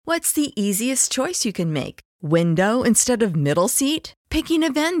What's the easiest choice you can make? Window instead of middle seat? Picking a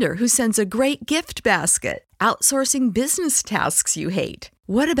vendor who sends a great gift basket? Outsourcing business tasks you hate?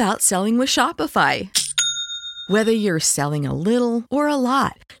 What about selling with Shopify? Whether you're selling a little or a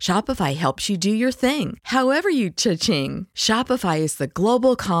lot, Shopify helps you do your thing, however you cha-ching. Shopify is the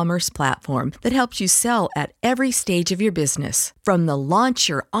global commerce platform that helps you sell at every stage of your business. From the launch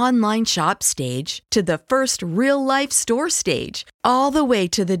your online shop stage to the first real-life store stage, all the way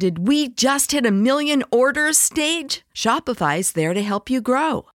to the did we just hit a million orders stage. Shopify's there to help you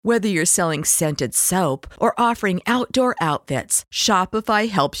grow. Whether you're selling scented soap or offering outdoor outfits, Shopify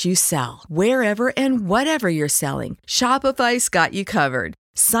helps you sell. Wherever and whatever you're selling, Shopify's got you covered.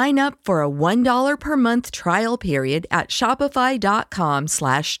 Sign up for a $1 per month trial period at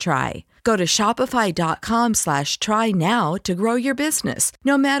shopify.com/try. Go to shopify.com/try now to grow your business,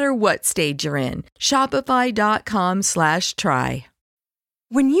 no matter what stage you're in. Shopify.com/try.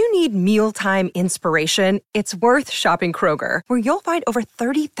 When you need mealtime inspiration, it's worth shopping Kroger, where you'll find over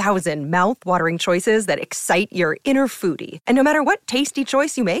 30,000 mouth-watering choices that excite your inner foodie. And no matter what tasty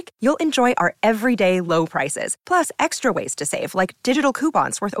choice you make, you'll enjoy our everyday low prices, plus extra ways to save, like digital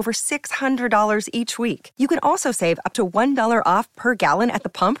coupons worth over $600 each week. You can also save up to $1 off per gallon at the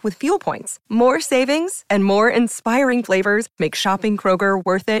pump with fuel points. More savings and more inspiring flavors make shopping Kroger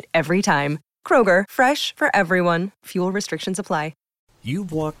worth it every time. Kroger, fresh for everyone. Fuel restrictions apply.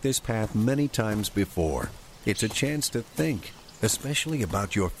 You've walked this path many times before. It's a chance to think, especially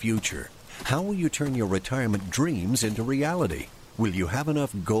about your future. How will you turn your retirement dreams into reality? Will you have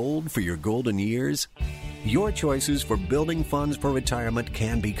enough gold for your golden years? Your choices for building funds for retirement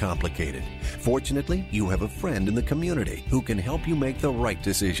can be complicated. Fortunately, you have a friend in the community who can help you make the right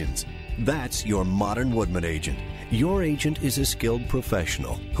decisions. That's your Modern Woodman agent. Your agent is a skilled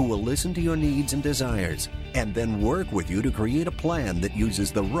professional who will listen to your needs and desires and then work with you to create a plan that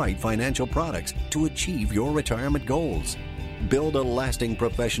uses the right financial products to achieve your retirement goals. Build a lasting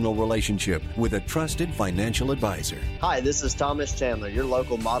professional relationship with a trusted financial advisor. Hi, this is Thomas Chandler, your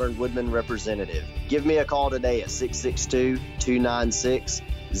local Modern Woodman representative. Give me a call today at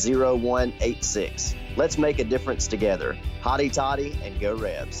 662-296-0186. Let's make a difference together. Hotty toddy and go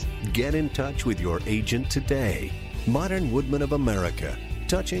Rebs. Get in touch with your agent today. Modern Woodman of America.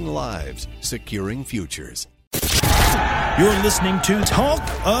 Touching lives, securing futures. You're listening to Talk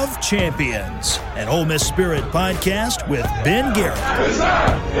of Champions, an Ole Miss Spirit podcast with Ben Garrett. It's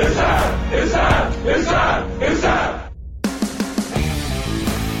time! It's time! It's time! It's time! It's time!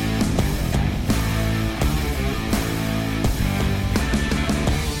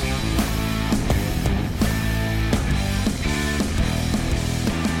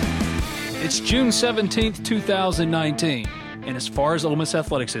 It's June 17th, 2019, and as far as Ole Miss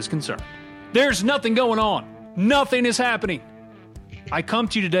Athletics is concerned, there's nothing going on. Nothing is happening. I come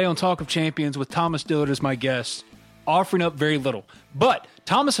to you today on Talk of Champions with Thomas Dillard as my guest, offering up very little. But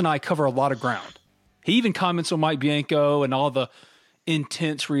Thomas and I cover a lot of ground. He even comments on Mike Bianco and all the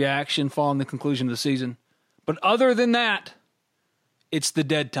intense reaction following the conclusion of the season. But other than that, it's the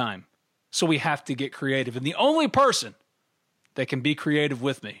dead time. So we have to get creative. And the only person that can be creative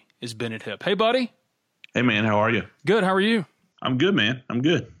with me is Bennett Hip. Hey, buddy. Hey, man. How are you? Good. How are you? I'm good, man. I'm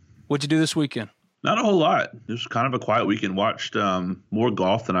good. What'd you do this weekend? Not a whole lot. Just kind of a quiet weekend. Watched more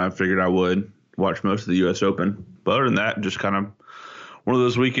golf than I figured I would. Watched most of the U.S. Open. But other than that, just kind of one of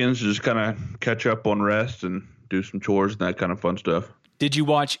those weekends to just kind of catch up on rest and do some chores and that kind of fun stuff. Did you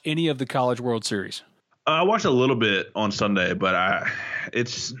watch any of the College World Series? I watched a little bit on Sunday, but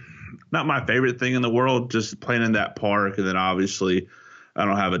it's not my favorite thing in the world, just playing in that park. And then obviously I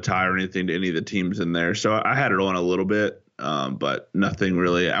don't have a tie or anything to any of the teams in there. So I had it on a little bit, but nothing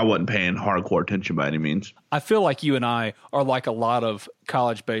really. I wasn't paying hardcore attention by any means. I feel like you and I are like a lot of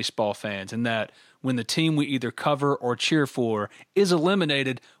college baseball fans in that when the team we either cover or cheer for is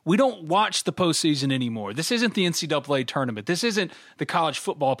eliminated, we don't watch the postseason anymore. This isn't the NCAA tournament. This isn't the college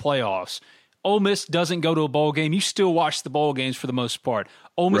football playoffs. Ole Miss doesn't go to a bowl game. You still watch the bowl games for the most part.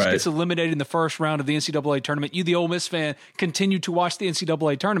 Ole Miss gets eliminated in the first round of the NCAA tournament. You, the Ole Miss fan, continue to watch the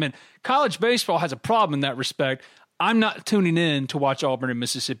NCAA tournament. College baseball has a problem in that respect. I'm not tuning in to watch Auburn and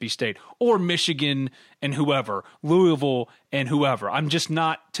Mississippi State or Michigan and whoever, Louisville and whoever. I'm just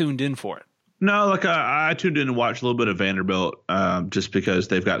not tuned in for it. No, like I tuned in and watched a little bit of Vanderbilt just because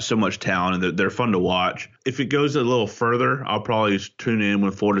they've got so much talent and they're fun to watch. If it goes a little further, I'll probably tune in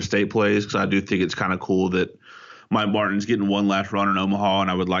when Florida State plays because I do think it's kind of cool that Mike Martin's getting one last run in Omaha, and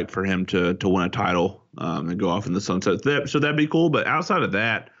I would like for him to win a title and go off in the sunset. So that'd be cool. But outside of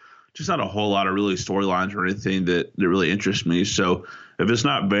that, just not a whole lot of really storylines or anything that really interests me. So if it's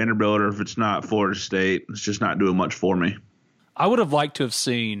not Vanderbilt or if it's not Florida State, it's just not doing much for me. I would have liked to have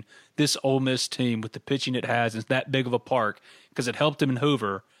seen this Ole Miss team with the pitching it has in that big of a park, because it helped him in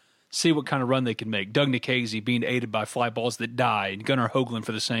Hoover, see what kind of run they can make. Doug Nikhazy being aided by fly balls that die, and Gunnar Hoagland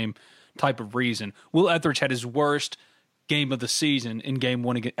for the same type of reason. Will Etheridge had his worst game of the season in game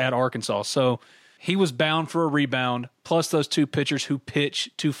 1 at Arkansas. So he was bound for a rebound, plus those two pitchers who pitch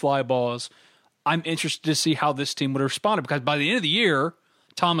two fly balls. I'm interested to see how this team would have responded, because by the end of the year,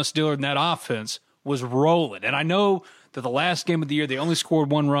 Thomas Dillard and that offense was rolling. And I know that the last game of the year, they only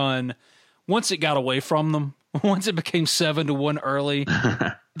scored 1 run. Once it got away from them, once it became 7-1 early,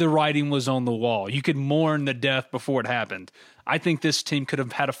 the writing was on the wall. You could mourn the death before it happened. I think this team could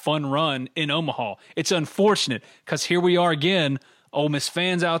have had a fun run in Omaha. It's unfortunate, because here we are again, Ole Miss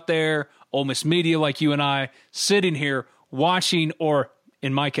fans out there, Ole Miss media like you and I, sitting here watching, or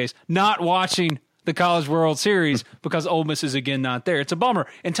in my case, not watching the College World Series because Ole Miss is again not there. It's a bummer.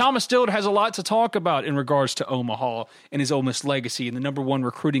 And Thomas Dillard has a lot to talk about in regards to Omaha and his Ole Miss legacy and the number 1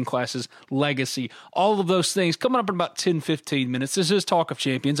 recruiting class's legacy. All of those things coming up in about 10-15 minutes. This is Talk of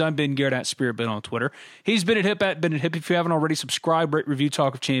Champions. I'm Ben Garrett at Spirit Ben on Twitter. He's been at Hip at Ben at Hip. If you haven't already, subscribe, rate, review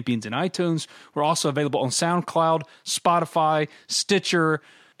Talk of Champions in iTunes. We're also available on SoundCloud, Spotify, Stitcher,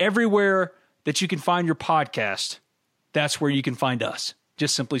 everywhere that you can find your podcast. That's where you can find us.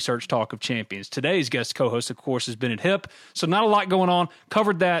 Just simply search Talk of Champions. Today's guest co-host, of course, has been at Hip, so not a lot going on.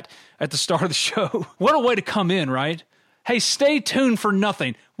 Covered that at the start of the show. What a way to come in, right? Hey, stay tuned for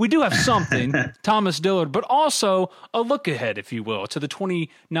nothing. We do have something, Thomas Dillard, but also a look ahead, if you will, to the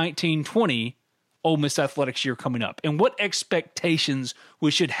 2019-20 Ole Miss athletics year coming up and what expectations we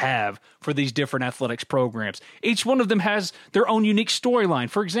should have for these different athletics programs. Each one of them has their own unique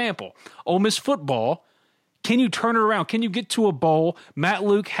storyline. For example, Ole Miss football. Can you turn it around? Can you get to a bowl? Matt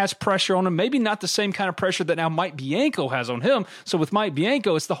Luke has pressure on him. Maybe not the same kind of pressure that now Mike Bianco has on him. So with Mike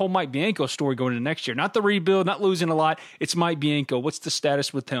Bianco, it's the whole Mike Bianco story going into next year. Not the rebuild, not losing a lot. It's Mike Bianco. What's the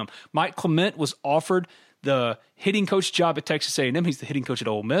status with him? Mike Clement was offered the hitting coach job at Texas A&M. He's the hitting coach at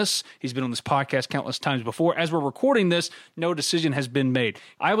Ole Miss. He's been on this podcast countless times before. As we're recording this, no decision has been made.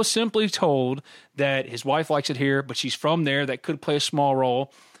 I was simply told that his wife likes it here, but she's from there. That could play a small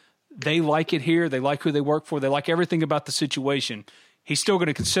role. They like it here. They like who they work for. They like everything about the situation. He's still going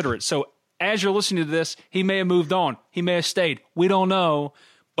to consider it. So as you're listening to this, he may have moved on. He may have stayed. We don't know.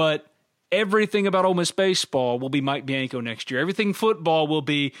 But everything about Ole Miss baseball will be Mike Bianco next year. Everything football will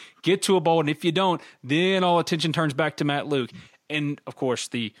be get to a bowl. And if you don't, then all attention turns back to Matt Luke. And, of course,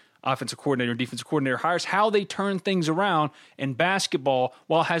 the offensive coordinator and defensive coordinator hires, how they turn things around. And basketball,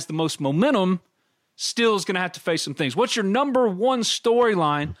 while it has the most momentum, still is going to have to face some things. What's your number 1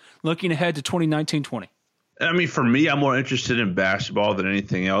 storyline looking ahead to 2019-20? I mean, for me, I'm more interested in basketball than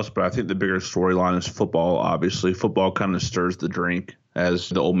anything else, but I think the bigger storyline is football, obviously. Football kind of stirs the drink as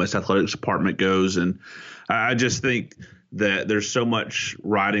the Ole Miss athletics department goes, and I just think that there's so much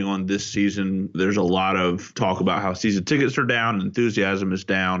riding on this season. There's a lot of talk about how season tickets are down, enthusiasm is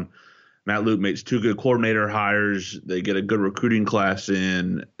down. Matt Luke makes 2 good coordinator hires. They get a good recruiting class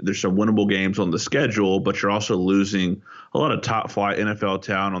in. There's some winnable games on the schedule, but you're also losing a lot of top-flight NFL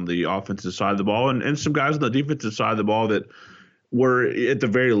talent on the offensive side of the ball and some guys on the defensive side of the ball that were, at the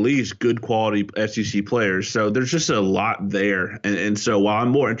very least, good quality SEC players. So there's just a lot there. And so while I'm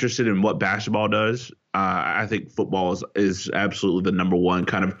more interested in what basketball does, I think football is absolutely the number 1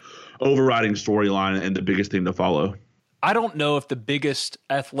 kind of overriding storyline and the biggest thing to follow. I don't know if the biggest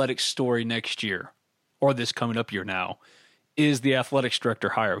athletics story next year, or this coming up year now, is the athletics director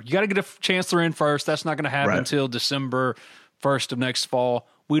hire. You got to get a chancellor in first. That's not going to happen until December 1st of next fall.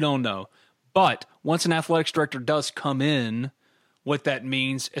 We don't know. But once an athletics director does come in, what that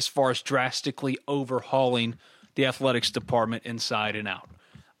means as far as drastically overhauling the athletics department inside and out.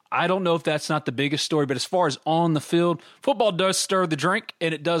 I don't know if that's not the biggest story, but as far as on the field, football does stir the drink,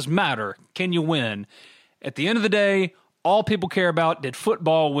 and it does matter. Can you win? At the end of the day, all people care about, did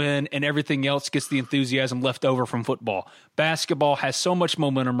football win, and everything else gets the enthusiasm left over from football. Basketball has so much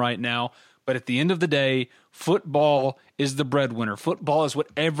momentum right now, but at the end of the day, football is the breadwinner. Football is what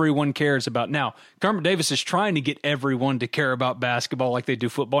everyone cares about. Now, Kermit Davis is trying to get everyone to care about basketball like they do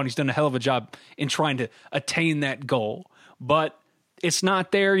football, and he's done a hell of a job in trying to attain that goal. But it's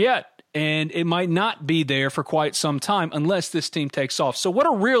not there yet, and it might not be there for quite some time unless this team takes off. So what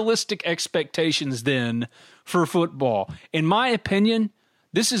are realistic expectations then for football? In my opinion,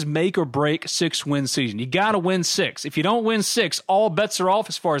 this is make or break 6-win season. You got to win 6. If you don't win 6, all bets are off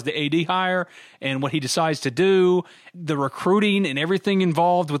as far as the AD hire and what he decides to do, the recruiting and everything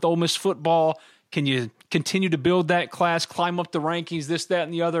involved with Ole Miss football. Can you continue to build that class, climb up the rankings, this, that,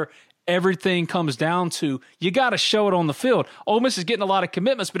 and the other? Everything comes down to you got to show it on the field. Ole Miss is getting a lot of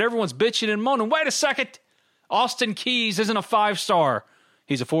commitments, but everyone's bitching and moaning. Wait a second. Austin Keys isn't a 5-star.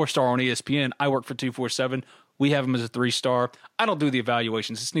 He's a 4-star on ESPN. I work for 247. We have him as a 3-star. I don't do the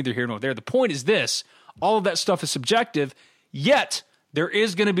evaluations. It's neither here nor there. The point is this. All of that stuff is subjective, yet there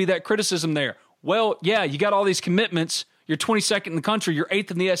is going to be that criticism there. Well, yeah, you got all these commitments. You're 22nd in the country. You're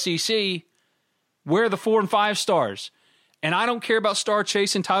 8th in the SEC. Where are the 4 and 5 stars? And I don't care about star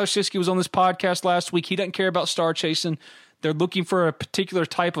chasing. Tyler Siskey was on this podcast last week. He doesn't care about star chasing. They're looking for a particular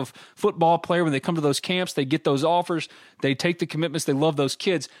type of football player. When they come to those camps, they get those offers. They take the commitments. They love those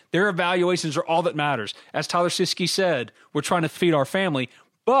kids. Their evaluations are all that matters. As Tyler Siskey said, we're trying to feed our family.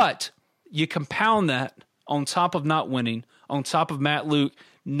 But you compound that on top of not winning, on top of Matt Luke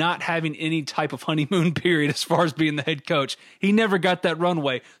not having any type of honeymoon period as far as being the head coach. He never got that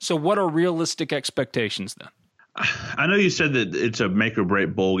runway. So what are realistic expectations then? I know you said that it's a make or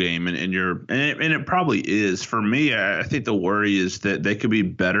break bowl game, and it probably is. For me, I think the worry is that they could be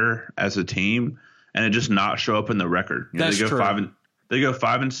better as a team and it just not show up in the record. That's they go true. They go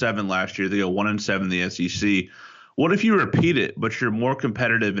 5-7 last year. They go 1-7 in the SEC. What if you repeat it, but you're more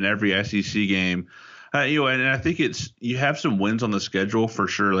competitive in every SEC game? And I think you have some wins on the schedule for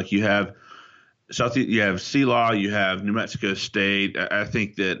sure. Like you have CeeLaw, you have New Mexico State. I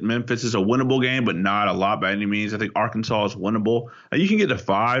think that Memphis is a winnable game, but not a lot by any means. I think Arkansas is winnable. You can get to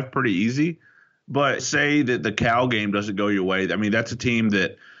 5 pretty easy, but say that the Cal game doesn't go your way. I mean, that's a team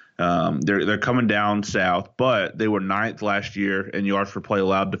that they're coming down south, but they were 9th last year in yards per play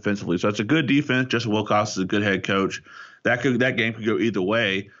allowed defensively. So it's a good defense. Justin Wilcox is a good head coach. That game could go either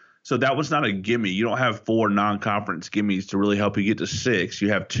way. So that was not a gimme. You don't have 4 non-conference gimmies to really help you get to 6. You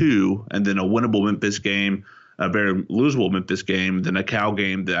have 2, and then a winnable Memphis game, a very losable Memphis game, then a Cal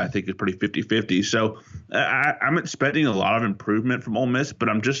game that I think is pretty 50-50. So I'm expecting a lot of improvement from Ole Miss, but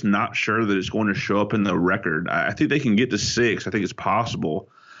I'm just not sure that it's going to show up in the record. I think they can get to 6. I think it's possible.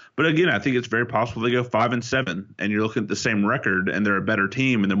 But again, I think it's very possible they go 5-7, and you're looking at the same record, and they're a better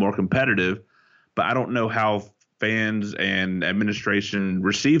team, and they're more competitive. But I don't know how fans and administration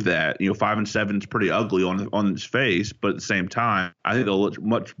receive that. 5-7 is pretty ugly on its face, but at the same time, I think they'll look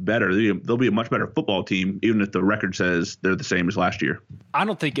much better. They'll be a much better football team, even if the record says they're the same as last year. I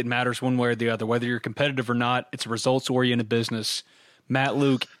don't think it matters one way or the other, whether you're competitive or not. It's a results-oriented business. Matt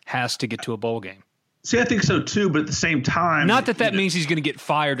Luke has to get to a bowl game. See, I think so too, but at the same time, not that means he's going to get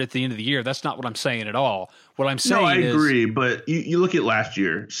fired at the end of the year. That's not what I'm saying at all. What I'm saying I agree, but you look at last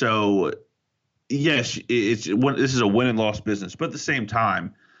year. So yes, this is a win and loss business, but at the same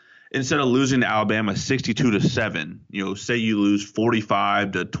time, instead of losing to Alabama 62-7, say you lose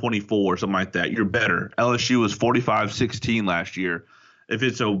 45-24 or something like that, you're better. LSU was 45-16 last year. If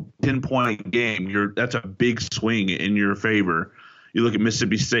it's a 10-point game, that's a big swing in your favor. You look at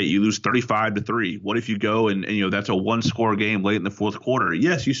Mississippi State, you lose 35-3. What if you go and that's a 1-score game late in the fourth quarter?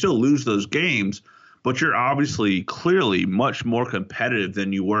 Yes, you still lose those games, but you're obviously clearly much more competitive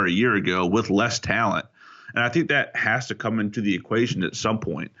than you were a year ago with less talent. And I think that has to come into the equation at some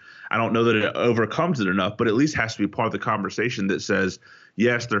point. I don't know that it overcomes it enough, but at least has to be part of the conversation that says,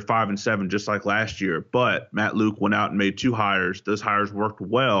 yes, they're 5-7 just like last year, but Matt Luke went out and made 2 hires. Those hires worked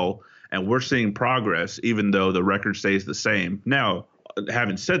well, and we're seeing progress even though the record stays the same. Now,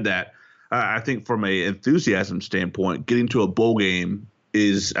 having said that, I think from an enthusiasm standpoint, getting to a bowl game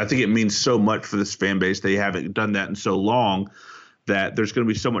I think it means so much for this fan base. They haven't done that in so long that there's going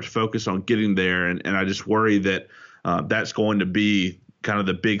to be so much focus on getting there. And I just worry that that's going to be kind of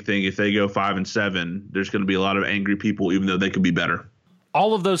the big thing. If they go 5-7, there's going to be a lot of angry people, even though they could be better.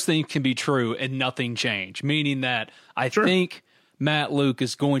 All of those things can be true and nothing change, meaning that I think Matt Luke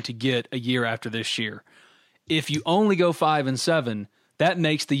is going to get a year after this year. If you only go 5-7, that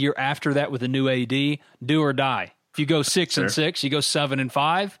makes the year after that with a new AD do or die. If you go 6-6, you go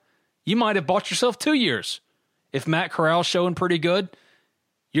 7-5, you might have bought yourself 2 years. If Matt Corral's showing pretty good,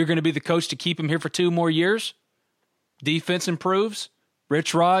 you're going to be the coach to keep him here for 2 more years. Defense improves.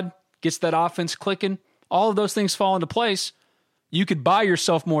 Rich Rod gets that offense clicking. All of those things fall into place. You could buy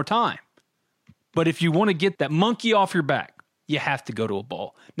yourself more time. But if you want to get that monkey off your back, you have to go to a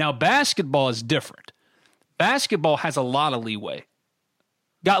bowl. Now, basketball is different. Basketball has a lot of leeway.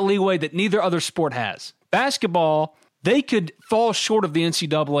 Got leeway that neither other sport has. Basketball, they could fall short of the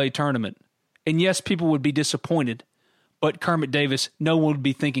NCAA tournament. And yes, people would be disappointed. But Kermit Davis, no one would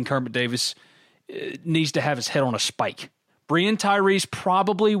be thinking Kermit Davis needs to have his head on a spike. Breann Tyrese,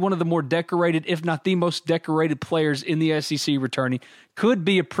 probably one of the more decorated, if not the most decorated players in the SEC returning, could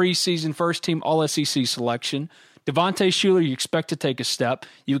be a preseason first-team All-SEC selection. Devontae Shuler, you expect to take a step.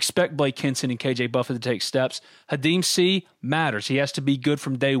 You expect Blake Henson and KJ Buffett to take steps. Hadim C matters. He has to be good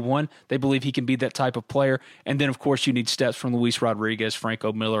from day one. They believe he can be that type of player. And then, of course, you need steps from Luis Rodriguez,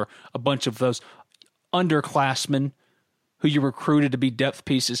 Franco Miller, a bunch of those. underclassmen who you recruited to be depth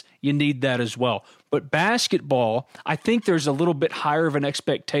pieces. You need that as well. But basketball, I think there's a little bit higher of an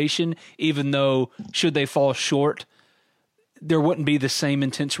expectation, even though should they fall short, there wouldn't be the same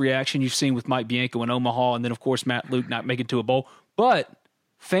intense reaction you've seen with Mike Bianco in Omaha, and then, of course, Matt Luke not making it to a bowl. But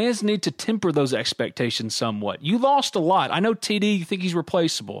fans need to temper those expectations somewhat. You lost a lot. I know, TD, you think he's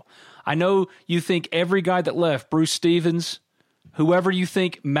replaceable. I know you think every guy that left, Bruce Stevens, whoever you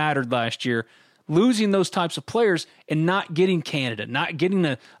think mattered last year, losing those types of players and not getting Canada, not getting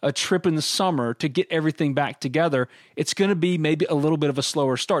a trip in the summer to get everything back together, it's going to be maybe a little bit of a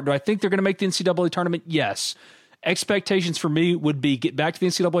slower start. Do I think they're going to make the NCAA tournament? Yes. Expectations for me would be get back to the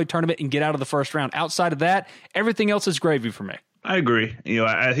NCAA tournament and get out of the first round. Outside of that, everything else is gravy for me. I agree.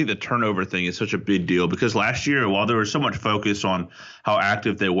 I think the turnover thing is such a big deal because last year, while there was so much focus on how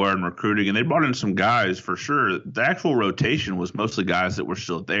active they were in recruiting, and they brought in some guys for sure, the actual rotation was mostly guys that were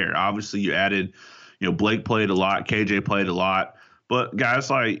still there. Obviously, you added, Blake played a lot, KJ played a lot, but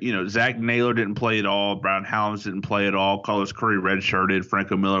guys like, Zach Naylor didn't play at all, Brown Howlands didn't play at all, Carlos Curry redshirted,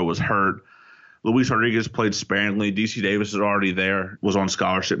 Franco Miller was hurt, Luis Rodriguez played sparingly, DC Davis is already there, was on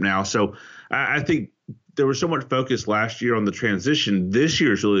scholarship now. So I think there was so much focus last year on the transition. This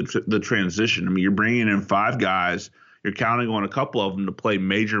year is really the transition. I mean, you're bringing in 5 guys. You're counting on a couple of them to play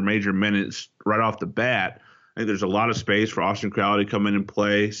major minutes right off the bat. I think there's a lot of space for Austin Crowley to come in and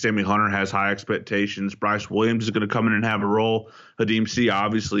play. Sammy Hunter has high expectations. Bryce Williams is going to come in and have a role. Hadim C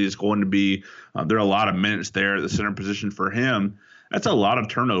obviously is going to be there are a lot of minutes there at the center position for him. That's a lot of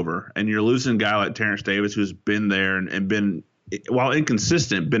turnover. And you're losing a guy like Terrence Davis who's been there and been, while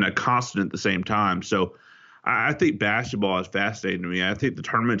inconsistent, been a constant at the same time. So I think basketball is fascinating to me. I think the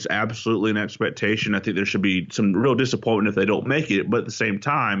tournament's absolutely an expectation. I think there should be some real disappointment if they don't make it. But at the same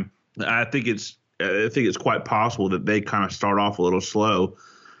time, I think it's quite possible that they kind of start off a little slow.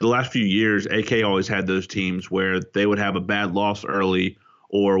 The last few years, AK always had those teams where they would have a bad loss early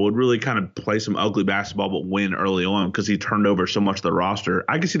or would really kind of play some ugly basketball but win early on because he turned over so much of the roster.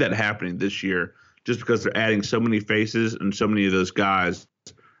 I can see that happening this year just because they're adding so many faces and so many of those guys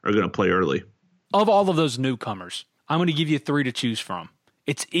are going to play early. Of all of those newcomers, I'm going to give you 3 to choose from.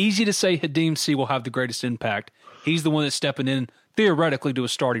 It's easy to say Hadim C will have the greatest impact. He's the one that's stepping in theoretically to a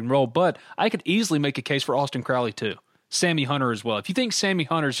starting role, but I could easily make a case for Austin Crowley too. Sammy Hunter as well. If you think Sammy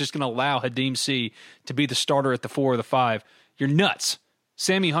Hunter is just going to allow Hadim C to be the starter at the 4 or the 5, you're nuts.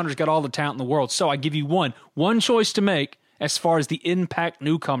 Sammy Hunter's got all the talent in the world, so I give you one choice to make as far as the impact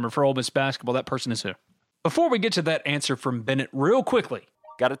newcomer for Ole Miss basketball. That person is who? Before we get to that answer from Bennett real quickly,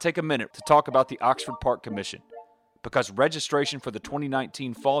 got to take a minute to talk about the Oxford Park Commission because registration for the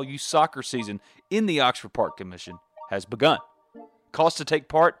 2019 Fall Youth Soccer season in the Oxford Park Commission has begun. Cost to take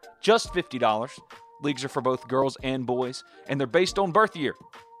part, just $50. Leagues are for both girls and boys, and they're based on birth year.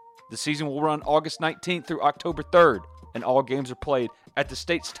 The season will run August 19th through October 3rd, and all games are played at the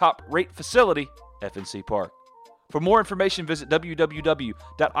state's top-rate facility, FNC Park. For more information, visit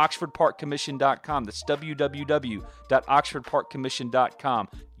www.oxfordparkcommission.com. That's www.oxfordparkcommission.com.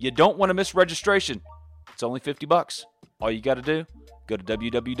 You don't want to miss registration. It's only $50. All you got to do, go to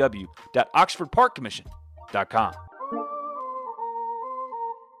www.oxfordparkcommission.com.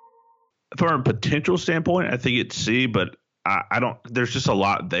 From a potential standpoint, I think it's C, but I don't. There's just a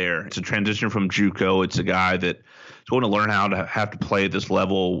lot there. It's a transition from JUCO. It's a guy that is going to learn how to have to play at this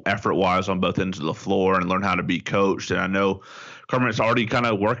level effort-wise on both ends of the floor and learn how to be coached. And I know Kermit's already kind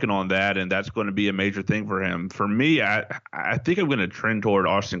of working on that, and that's going to be a major thing for him. For me, I think I'm going to trend toward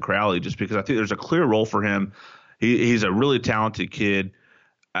Austin Crowley just because I think there's a clear role for him. He's a really talented kid.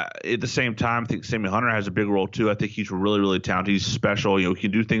 At the same time, I think Sammy Hunter has a big role too. I think he's really, really talented. He's special. He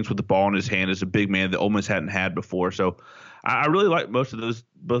can do things with the ball in his hand as a big man that Ole Miss hadn't had before. So I really like both of those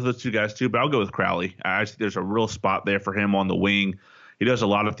 2 guys too, but I'll go with Crowley. I think there's a real spot there for him on the wing. He does a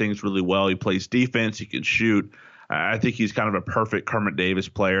lot of things really well. He plays defense. He can shoot. I think he's kind of a perfect Kermit Davis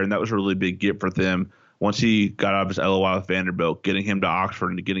player, and that was a really big get for them once he got out of his LOI with Vanderbilt, getting him to Oxford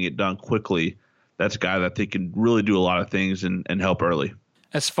and getting it done quickly. That's a guy that I think can really do a lot of things and help early.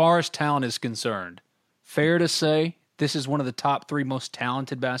 As far as talent is concerned, fair to say this is one of the top 3 most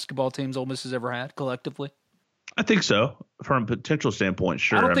talented basketball teams Ole Miss has ever had collectively? I think so. From a potential standpoint,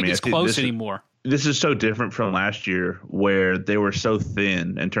 sure. I don't think it's close anymore. This is so different from last year where they were so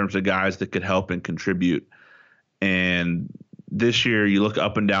thin in terms of guys that could help and contribute. And this year, you look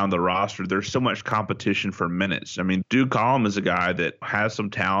up and down the roster, there's so much competition for minutes. I mean, Duke Collum is a guy that has some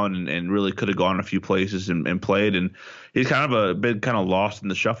talent and really could have gone a few places and played. And he's kind of been kind of lost in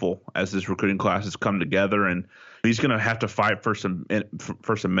the shuffle as this recruiting class has come together. And he's going to have to fight for some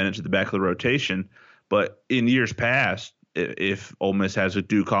minutes at the back of the rotation. But in years past, if Ole Miss has a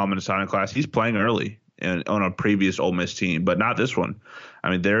Duke Collum in a signing class, he's playing early. on a previous Ole Miss team, but not this one. I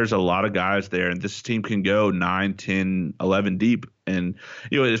mean, there's a lot of guys there, and this team can go 9, 10, 11 deep. And,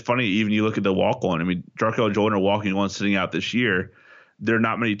 it's funny, even you look at the walk-on. I mean, Jarkel Joyner walking on, sitting out this year. There are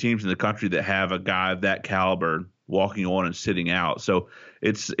not many teams in the country that have a guy of that caliber walking on and sitting out. So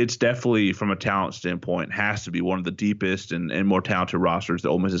it's definitely, from a talent standpoint, has to be one of the deepest and more talented rosters that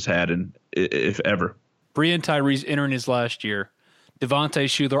Ole Miss has had, if ever. Breon Tyree's entering his last year. Devontae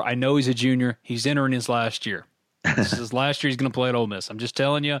Schuler, I know he's a junior. He's entering his last year. This is his last year he's going to play at Ole Miss. I'm just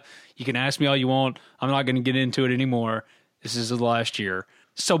telling you. You can ask me all you want. I'm not going to get into it anymore. This is his last year.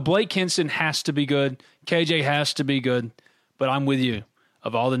 So Blake Henson has to be good. KJ has to be good. But I'm with you.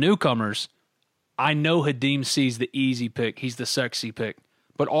 Of all the newcomers, I know Hadim C's the easy pick. He's the sexy pick.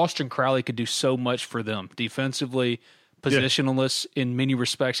 But Austin Crowley could do so much for them. Defensively, positionless in many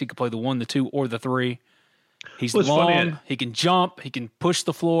respects. He could play the 1, the 2, or the 3. He's long. He can jump. He can push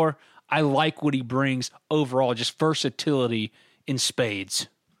the floor. I like what he brings overall, just versatility in spades.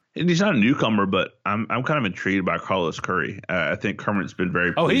 And he's not a newcomer, but I'm kind of intrigued by Carlos Curry. I think Kermit's been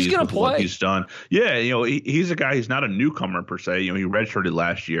very pleased he's gonna with play. What he's done. Yeah, he's a guy. He's not a newcomer per se. He redshirted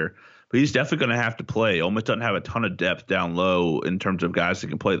last year, but he's definitely going to have to play. Ole Miss doesn't have a ton of depth down low in terms of guys that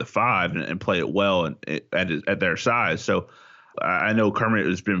can play the 5 and play it well at their size. So I know Kermit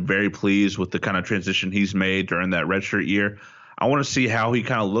has been very pleased with the kind of transition he's made during that redshirt year. I want to see how he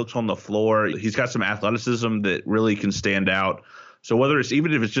kind of looks on the floor. He's got some athleticism that really can stand out. So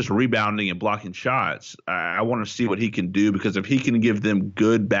even if it's just rebounding and blocking shots, I want to see what he can do, because if he can give them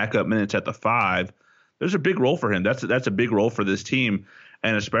good backup minutes at the 5, there's a big role for him. That's a big role for this team,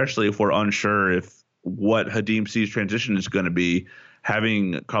 and especially if we're unsure if what Hadim C's transition is going to be,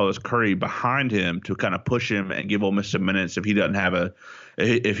 having Carlos Curry behind him to kind of push him and give Ole Miss some minutes if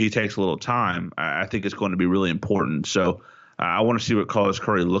he takes a little time, I think it's going to be really important. So I want to see what Carlos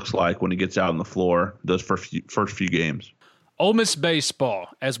Curry looks like when he gets out on the floor those first few games. Ole Miss baseball,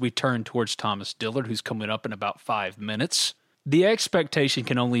 as we turn towards Thomas Dillard, who's coming up in about 5 minutes. The expectation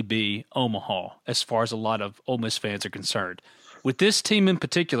can only be Omaha as far as a lot of Ole Miss fans are concerned. With this team in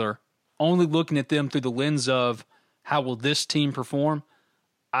particular, only looking at them through the lens of how will this team perform,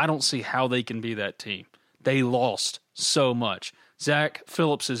 I don't see how they can be that team. They lost so much. Zach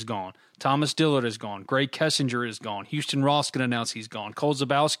Phillips is gone. Thomas Dillard is gone. Greg Kessinger is gone. Houston Ross can announce he's gone. Cole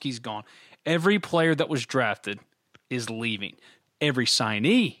Zabowski's gone. Every player that was drafted is leaving. Every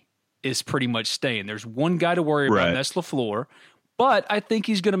signee is pretty much staying. There's one guy to worry about, and that's LaFleur. But I think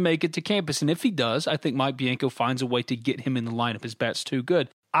he's going to make it to campus. And if he does, I think Mike Bianco finds a way to get him in the lineup. His bat's too good.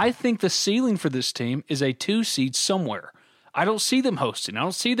 I think the ceiling for this team is a 2 seed somewhere. I don't see them hosting. I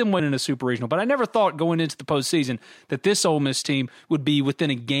don't see them winning a super regional. But I never thought going into the postseason that this Ole Miss team would be within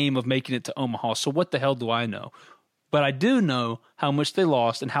a game of making it to Omaha. So what the hell do I know? But I do know how much they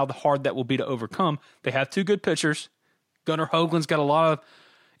lost and how hard that will be to overcome. They have 2 good pitchers. Gunnar Hoagland's got a lot of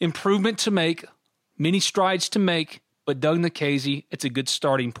improvement to make, many strides to make, but Doug Nikhazy, it's a good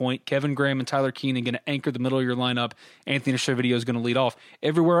starting point. Kevin Graham and Tyler Keenan going to anchor the middle of your lineup. Anthony Scividio is going to lead off.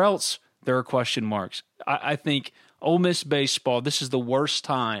 Everywhere else, there are question marks. I think Ole Miss baseball, this is the worst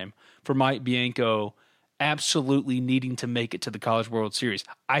time for Mike Bianco absolutely needing to make it to the College World Series.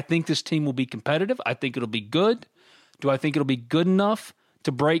 I think this team will be competitive. I think it'll be good. Do I think it'll be good enough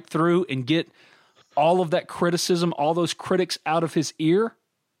to break through and get all of that criticism, all those critics out of his ear?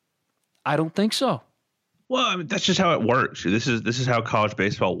 I don't think so. Well, I mean, that's just how it works. This is how college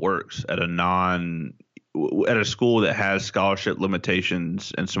baseball works at a school that has scholarship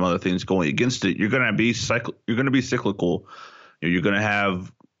limitations and some other things going against it. You're going to be cyclical. You're going to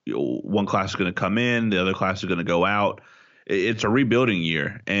have one class is going to come in, the other class is going to go out. It's a rebuilding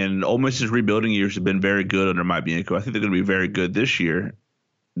year, and Ole Miss's rebuilding years have been very good under Mike Bianco. I think they're going to be very good this year.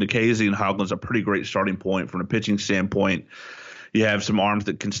 Nikhazy and Hoagland's a pretty great starting point from a pitching standpoint. You have some arms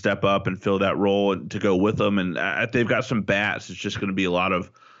that can step up and fill that role to go with them, and they've got some bats. It's just going to be a lot of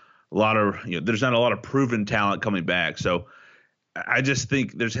there's not a lot of proven talent coming back. So I just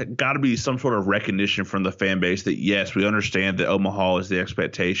think there's got to be some sort of recognition from the fan base that, yes, we understand that Omaha is the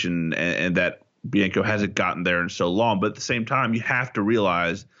expectation and that Bianco hasn't gotten there in so long. But at the same time, you have to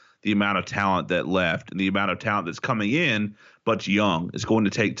realize the amount of talent that left and the amount of talent that's coming in, but young. It's going to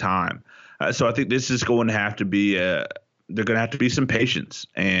take time. So I think this is going to have to be they're going to have to be some patience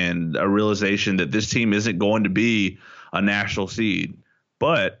and a realization that this team isn't going to be a national seed.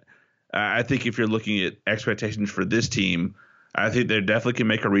 But I think if you're looking at expectations for this team, I think they definitely can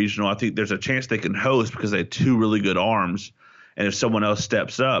make a regional. I think there's a chance they can host because they have 2 really good arms. And if someone else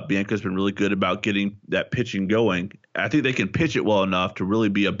steps up, Bianco's been really good about getting that pitching going. I think they can pitch it well enough to really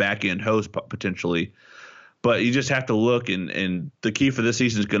be a back-end host potentially. But you just have to look, and the key for this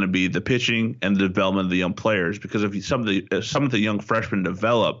season is going to be the pitching and the development of the young players. Because if some of the young freshmen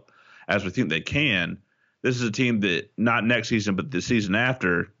develop as we think they can, this is a team that not next season but the season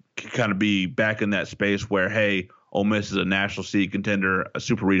after can kind of be back in that space where, hey, Ole Miss is a national seed contender, a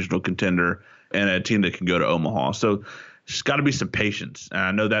super regional contender, and a team that can go to Omaha. So there's got to be some patience. And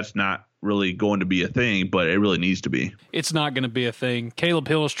I know that's not really going to be a thing, but it really needs to be. It's not going to be a thing. Caleb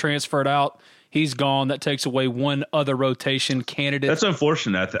Hill is transferred out. He's gone. That takes away one other rotation candidate. That's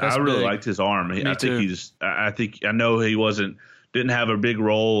unfortunate. I really liked his arm. I know he didn't have a big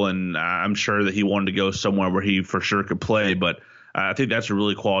role, and I'm sure that he wanted to go somewhere where he for sure could play. But I think that's a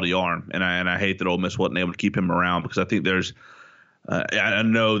really quality arm, and I hate that Ole Miss wasn't able to keep him around because I think there's I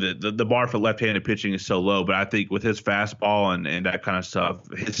know that the bar for left-handed pitching is so low, but I think with his fastball and that kind of stuff,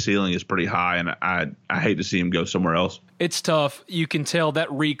 his ceiling is pretty high, and I hate to see him go somewhere else. It's tough. You can tell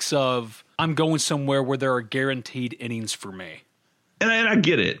that reeks of I'm going somewhere where there are guaranteed innings for me. And I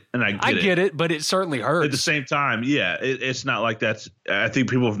get it. I get it, but it certainly hurts. At the same time, yeah, it's not like that's – I think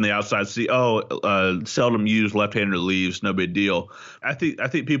people from the outside see, seldom used left-hander leaves, no big deal. I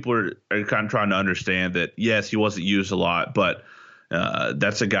think people are kind of trying to understand that, yes, he wasn't used a lot, but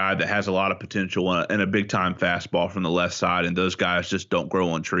that's a guy that has a lot of potential and a big-time fastball from the left side, and those guys just don't grow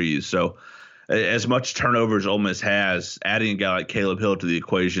on trees. So as much turnover as Ole Miss has, adding a guy like Caleb Hill to the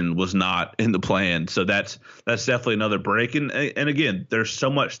equation was not in the plan. So that's definitely another break. And again, there's so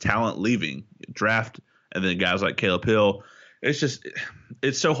much talent leaving draft, and then guys like Caleb Hill.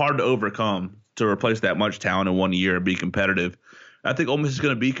 It's so hard to overcome to replace that much talent in 1 year and be competitive. I think Ole Miss is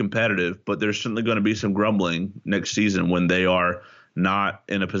going to be competitive, but there's certainly going to be some grumbling next season when they are not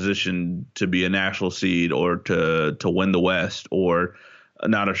in a position to be a national seed or to win the West or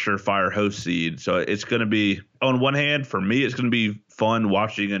not a surefire host seed. So it's going to be, on one hand, for me, it's going to be fun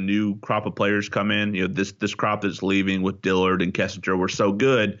watching a new crop of players come in. You know, this crop that's leaving with Dillard and Kessinger were so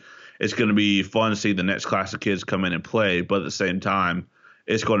good. It's going to be fun to see the next class of kids come in and play. But at the same time,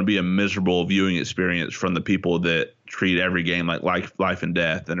 it's going to be a miserable viewing experience from the people that treat every game like life and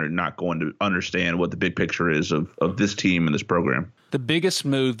death and are not going to understand what the big picture is of this team and this program. The biggest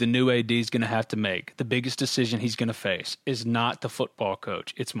move the new AD is going to have to make, the biggest decision he's going to face, is not the football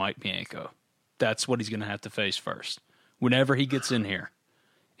coach. It's Mike Bianco. That's what he's going to have to face first. Whenever he gets in here,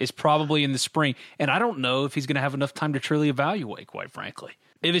 it's probably in the spring. And I don't know if he's going to have enough time to truly evaluate, quite frankly.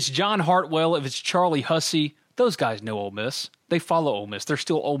 If it's John Hartwell, if it's Charlie Hussey, those guys know Ole Miss. They follow Ole Miss. They're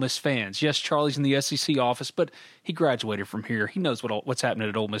still Ole Miss fans. Yes, Charlie's in the SEC office, but he graduated from here. He knows what's happening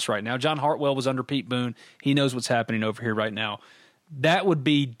at Ole Miss right now. John Hartwell was under Pete Boone. He knows what's happening over here right now. That would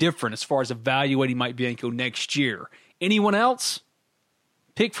be different as far as evaluating Mike Bianco next year. Anyone else?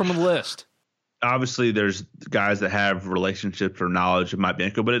 Pick from a list. Obviously, there's guys that have relationships or knowledge of Mike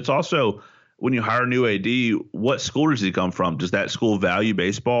Bianco, but it's also when you hire a new AD, what school does he come from? Does that school value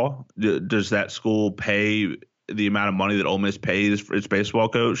baseball? Does that school pay the amount of money that Ole Miss pays for its baseball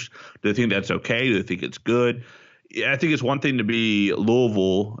coach? Do they think that's okay? Do they think it's good? I think it's one thing to be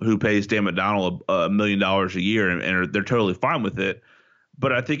Louisville, who pays Dan McDonald $1 million a year, and they're totally fine with it.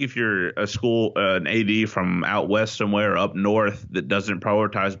 But I think if you're a school, an AD from out west somewhere, up north, that doesn't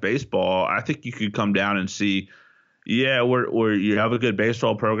prioritize baseball, I think you could come down and see, yeah, you have a good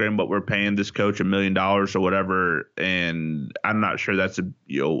baseball program, but we're paying this coach $1 million or whatever, and I'm not sure that's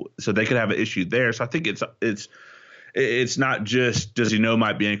so they could have an issue there. So I think it's not just does he know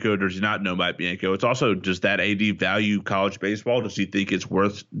Mike Bianco or does he not know Mike Bianco. It's also does that AD value college baseball? Does he think it's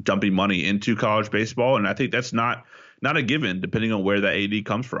worth dumping money into college baseball? And I think that's not a given depending on where that AD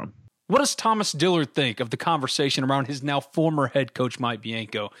comes from. What does Thomas Dillard think of the conversation around his now former head coach Mike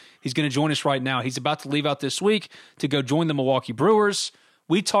Bianco? He's going to join us right now. He's about to leave out this week to go join the Milwaukee Brewers.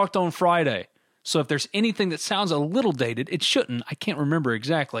 We talked on Friday. So if there's anything that sounds a little dated, it shouldn't. I can't remember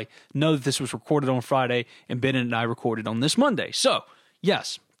exactly. Know that this was recorded on Friday, and Bennett and I recorded on this Monday. So,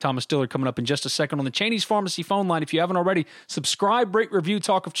 yes, Thomas Dillard coming up in just a second on the Cheney's Pharmacy phone line. If you haven't already, subscribe, rate, review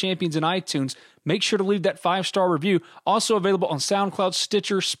Talk of Champions in iTunes. Make sure to leave that 5-star review. Also available on SoundCloud,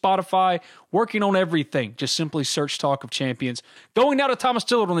 Stitcher, Spotify, working on everything. Just simply search Talk of Champions. Going now to Thomas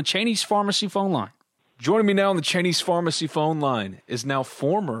Dillard on the Cheney's Pharmacy phone line. Joining me now on the Cheney's Pharmacy phone line is now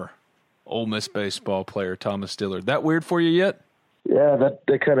former Ole Miss baseball player Thomas Dillard. That weird for you yet? Yeah,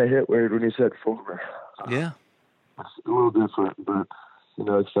 that kind of hit weird when you said former. Yeah. It's a little different, but,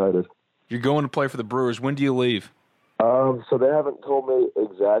 excited. You're going to play for the Brewers. When do you leave? So they haven't told me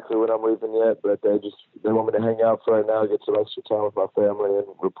exactly when I'm leaving yet, but they want me to hang out for right now, get some extra time with my family, and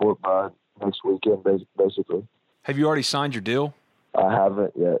report by next weekend, basically. Have you already signed your deal? I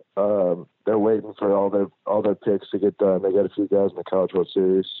haven't yet. They're waiting for all their picks to get done. They got a few guys in the College World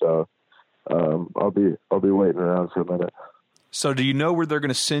Series, so I'll be waiting around for a minute. So do you know where they're going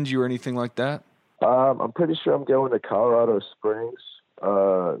to send you or anything like that? I'm pretty sure I'm going to Colorado Springs.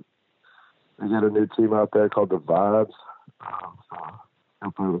 They got a new team out there called the Vibes. So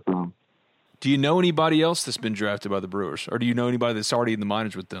I'll play with them. Do you know anybody else that's been drafted by the Brewers, or do you know anybody that's already in the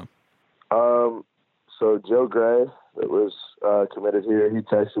minors with them? So Joe Gray, that was committed here, he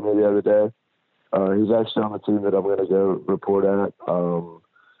texted me the other day. He's actually on the team that I'm going to go report at.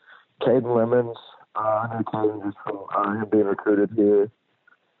 Caden Lemons, I know Caden just from him being recruited here.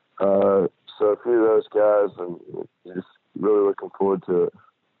 So a few of those guys, and just really looking forward to it.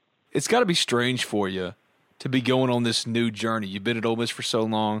 It's got to be strange for you to be going on this new journey. You've been at Ole Miss for so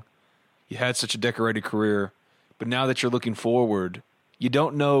long. You had such a decorated career. But now that you're looking forward, you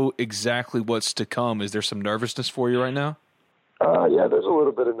don't know exactly what's to come. Is there some nervousness for you right now? Yeah, there's a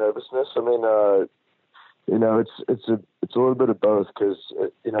little bit of nervousness. I mean, it's a little bit of both because,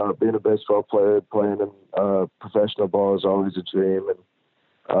 being a baseball player, playing in professional ball is always a dream. And,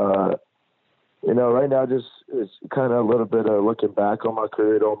 right now just it's kind of a little bit of looking back on my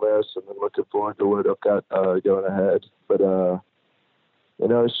career at Ole Miss and then looking forward to what I've got going ahead. But,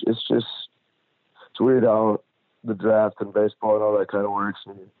 it's weird how the draft and baseball and all that kind of works.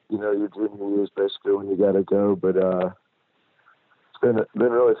 And, your junior year is basically when you got to go. But it's been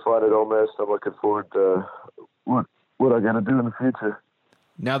really fun at Ole Miss. I'm looking forward to what I got to do in the future.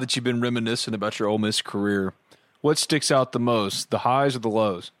 Now that you've been reminiscing about your Ole Miss career, what sticks out the most, the highs or the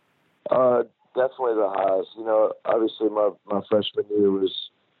lows? Definitely the highs. Obviously my freshman year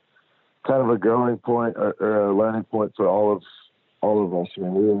was kind of a growing point or a learning point for all of us. We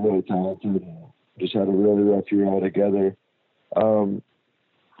were really talented and just had a really rough year all together.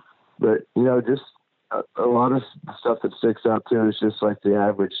 But, just a lot of stuff that sticks out too is just like the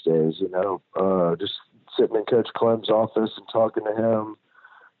average days, just sitting in Coach Clem's office and talking to him,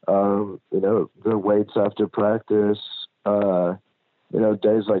 the weights after practice,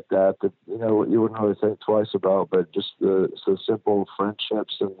 days like that, you wouldn't really think twice about, but just the simple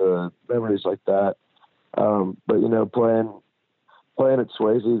friendships and the memories like that. But, playing at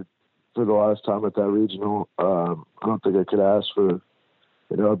Swayze for the last time at that regional, I don't think I could ask for,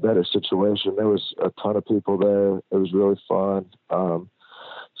 a better situation. There was a ton of people there. It was really fun. So,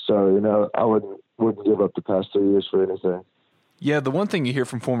 I wouldn't give up the past 3 years for anything. Yeah, the one thing you hear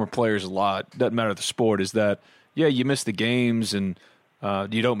from former players a lot, doesn't matter the sport, is that, you miss the games and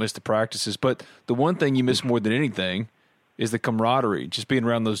you don't miss the practices. But the one thing you miss more than anything is the camaraderie, just being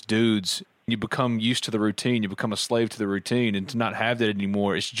around those dudes. You become used to the routine. You become a slave to the routine, and to not have that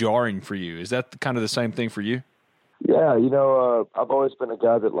anymore, it's jarring for you. Is that kind of the same thing for you? Yeah, I've always been a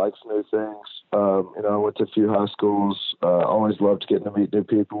guy that likes new things. I went to a few high schools, always loved getting to meet new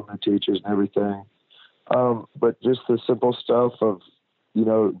people, new teachers and everything. But just the simple stuff of,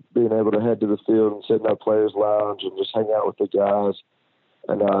 being able to head to the field and sit in that players' lounge and just hang out with the guys.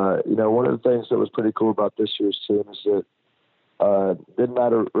 And, one of the things that was pretty cool about this year's team is that didn't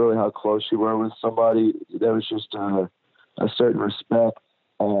matter really how close you were with somebody. There was just a certain respect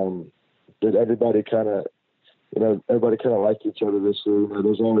that everybody kind of liked each other this year.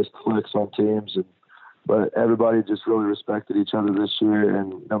 There's always cliques on teams, but everybody just really respected each other this year.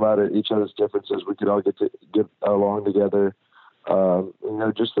 And no matter each other's differences, we could all get along together.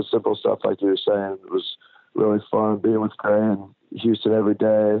 Just the simple stuff like you were saying was really fun. Being with Gray and Houston every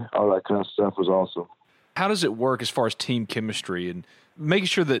day, all that kind of stuff was awesome. How does it work as far as team chemistry and making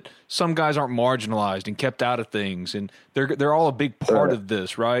sure that some guys aren't marginalized and kept out of things, and they're all a big part of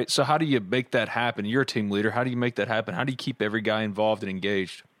this, right? So how do you make that happen? You're a team leader. How do you make that happen? How do you keep every guy involved and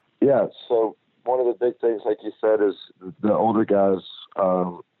engaged? Yeah, so one of the big things, like you said, is the older guys,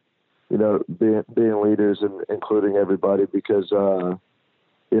 being leaders and including everybody because,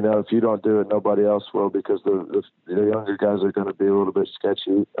 if you don't do it, nobody else will because the younger guys are going to be a little bit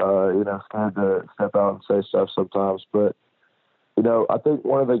sketchy, scared to step out and say stuff sometimes. But, I think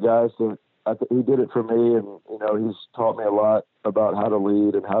one of the guys he did it for me and, he's taught me a lot about how to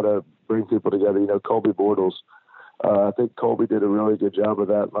lead and how to bring people together. Colby Bortles. I think Colby did a really good job of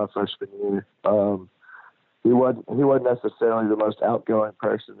that my freshman year. He wasn't necessarily the most outgoing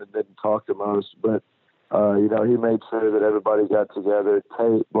person and didn't talk the most, but he made sure that everybody got together.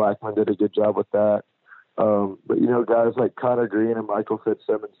 Tate Blackman did a good job with that. But guys like Connor Green and Michael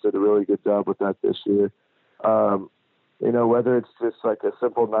Fitzsimmons did a really good job with that this year. Whether it's just like a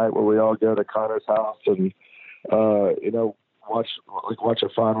simple night where we all go to Connor's house and watch a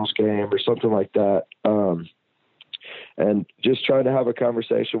finals game or something like that. And just trying to have a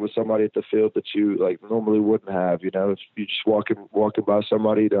conversation with somebody at the field that you normally wouldn't have, if you just walking by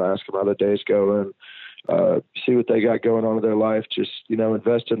somebody to ask them how the day's going, see what they got going on in their life. Just,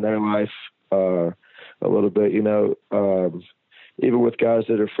 invest in their life a little bit, even with guys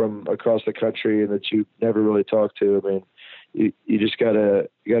that are from across the country and that you never really talk to. I mean, you just gotta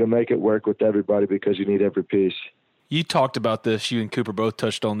make it work with everybody because you need every piece. You talked about this. You and Cooper both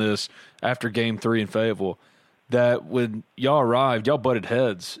touched on this after Game 3 in Fayetteville, that when y'all arrived, y'all butted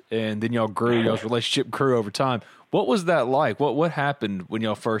heads, and then y'all grew. Y'all's relationship grew over time. What was that like? What happened when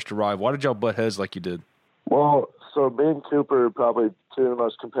y'all first arrived? Why did y'all butt heads like you did? Well, so me and Cooper are probably two of the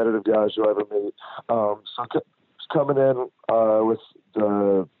most competitive guys you'll ever meet. So coming in with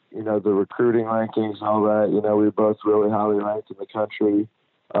the recruiting rankings and all that, we were both really highly ranked in the country.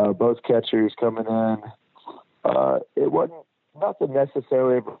 Both catchers coming in. It wasn't nothing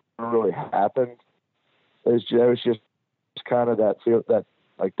necessarily ever really happened. It was just kind of that feel that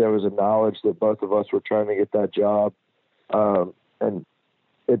like there was a knowledge that both of us were trying to get that job, and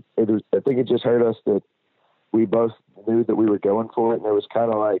it was. I think it just hurt us that we both knew that we were going for it, and it was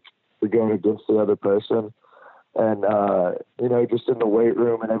kind of like we're going against the other person. And just in the weight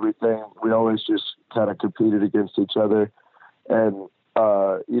room and everything, we always just kind of competed against each other. And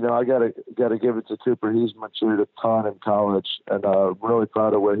I gotta give it to Cooper. He's matured a ton in college, and I'm really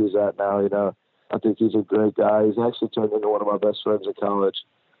proud of where he's at now. I think he's a great guy. He's actually turned into one of my best friends in college.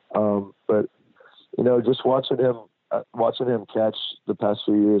 But just watching him catch the past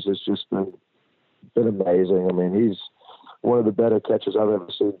few years has just been amazing. I mean, he's one of the better catchers I've ever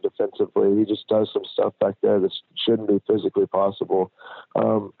seen defensively. He just does some stuff back there that shouldn't be physically possible.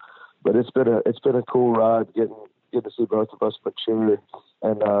 But it's been a cool ride getting to see both of us mature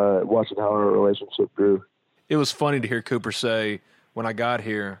and watching how our relationship grew. It was funny to hear Cooper say, when I got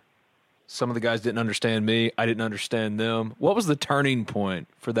here, some of the guys didn't understand me. I didn't understand them. What was the turning point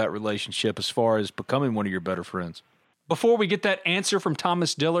for that relationship as far as becoming one of your better friends? Before we get that answer from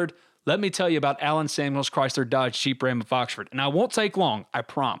Thomas Dillard, let me tell you about Allen Samuels Chrysler Dodge Jeep Ram of Oxford. And I won't take long, I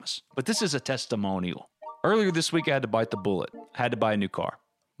promise. But this is a testimonial. Earlier this week, I had to bite the bullet. I had to buy a new car.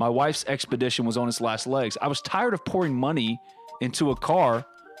 My wife's expedition was on its last legs. I was tired of pouring money into a car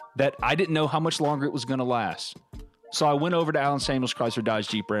that I didn't know how much longer it was going to last. So I went over to Allen Samuels Chrysler Dodge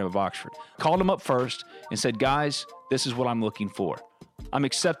Jeep Ram of Oxford, called them up first and said, guys, this is what I'm looking for. I'm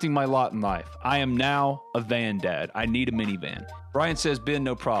accepting my lot in life. I am now a van dad. I need a minivan. Brian says, Ben,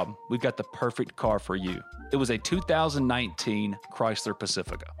 no problem. We've got the perfect car for you. It was a 2019 Chrysler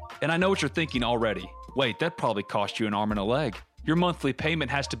Pacifica. And I know what you're thinking already. Wait, that probably cost you an arm and a leg. Your monthly payment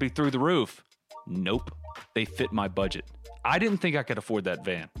has to be through the roof. Nope. They fit my budget. I didn't think I could afford that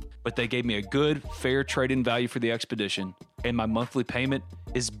van, but they gave me a good, fair trade-in value for the Expedition, and my monthly payment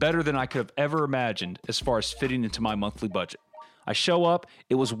is better than I could have ever imagined as far as fitting into my monthly budget. I show up,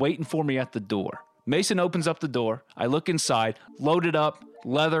 it was waiting for me at the door. Mason opens up the door, I look inside, loaded up,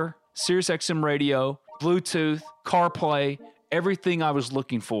 leather, Sirius XM radio, Bluetooth, CarPlay, everything I was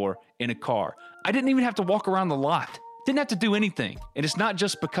looking for in a car. I didn't even have to walk around the lot. Didn't have to do anything. And it's not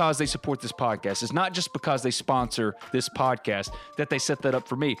just because they support this podcast. It's not just because they sponsor this podcast that they set that up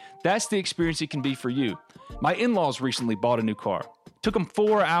for me. That's the experience it can be for you. My in-laws recently bought a new car. Took them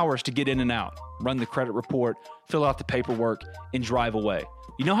 4 hours to get in and out, run the credit report, fill out the paperwork, and drive away.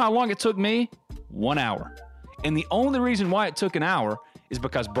 You know how long it took me? 1 hour. And the only reason why it took an hour is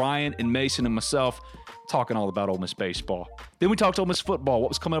because Brian and Mason and myself talking all about Ole Miss baseball. Then we talked Ole Miss football, what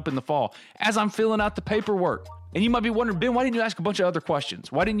was coming up in the fall, as I'm filling out the paperwork. And you might be wondering, Ben, why didn't you ask a bunch of other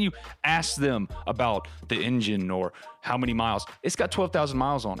questions? Why didn't you ask them about the engine or how many miles? It's got 12,000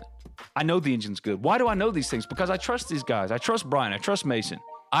 miles on it. I know the engine's good. Why do I know these things? Because I trust these guys. I trust Brian. I trust Mason.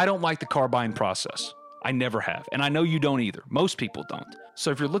 I don't like the car buying process. I never have. And I know you don't either. Most people don't.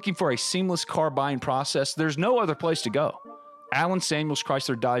 So if you're looking for a seamless car buying process, there's no other place to go. Allen Samuels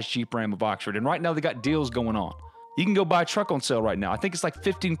Chrysler Dodge Jeep Ram of Oxford. And right now they got deals going on. You can go buy a truck on sale right now. I think it's like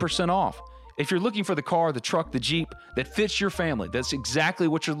 15% off. If you're looking for the car, the truck, the Jeep that fits your family, that's exactly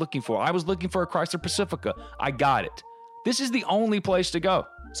what you're looking for. I was looking for a Chrysler Pacifica. I got it. This is the only place to go.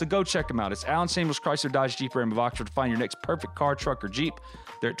 So go check them out. It's Allen Samuels Chrysler Dodge Jeep Ram of Oxford to find your next perfect car, truck, or Jeep.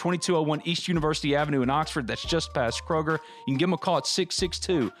 They're at 2201 East University Avenue in Oxford. That's just past Kroger. You can give them a call at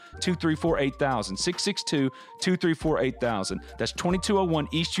 662-234-8000. 662-234-8000. That's 2201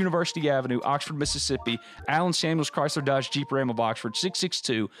 East University Avenue, Oxford, Mississippi. Allen Samuels Chrysler Dodge Jeep Ram of Oxford.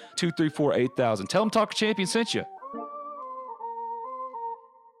 662-234-8000. Tell them Talk Champion sent you.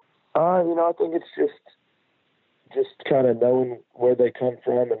 I think it's just kind of knowing where they come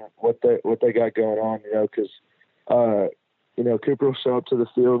from and what they got going on, because Cooper will show up to the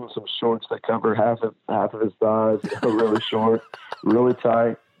field in some shorts that cover half of his thighs, really short, really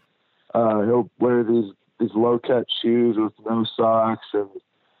tight. He'll wear these low cut shoes with no socks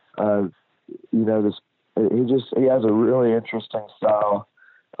and this he has a really interesting style.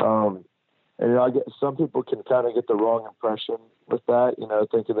 And I get some people can kind of get the wrong impression with that,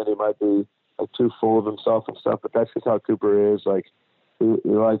 thinking that he might be like too full of himself and stuff. But that's just how Cooper is. Like he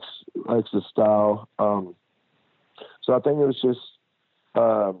likes the style. So I think it was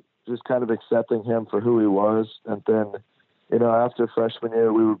just kind of accepting him for who he was. And then, after freshman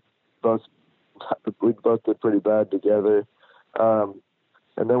year, we both did pretty bad together. And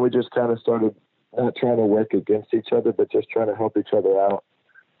then we just kind of started not trying to work against each other, but just trying to help each other out.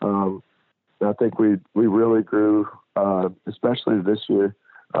 I think we really grew, especially this year.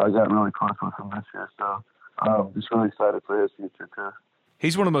 I got really close with him this year, so just really excited for his future too.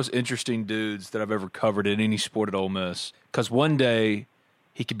 He's one of the most interesting dudes that I've ever covered in any sport at Ole Miss, because one day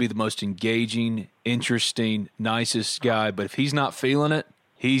he could be the most engaging, interesting, nicest guy, but if he's not feeling it,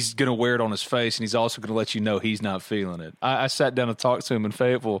 he's going to wear it on his face, and he's also going to let you know he's not feeling it. I sat down and talked to him in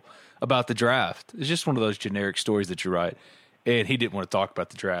Fayetteville about the draft. It's just one of those generic stories that you write, and he didn't want to talk about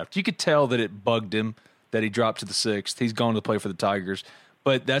the draft. You could tell that it bugged him that he dropped to the 6th. He's gone to play for the Tigers,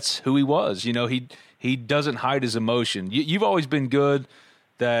 but that's who he was. He doesn't hide his emotion. You've always been good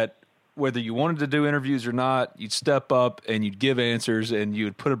that whether you wanted to do interviews or not, you'd step up and you'd give answers and you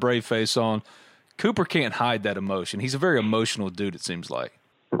would put a brave face on. Cooper can't hide that emotion. He's a very emotional dude, it seems like.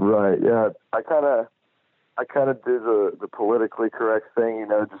 Right. Yeah. I kind of do the politically correct thing,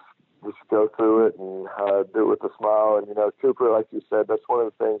 just go through it and do it with a smile. And, Cooper, like you said, that's one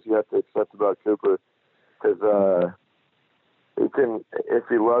of the things you have to accept about Cooper, because if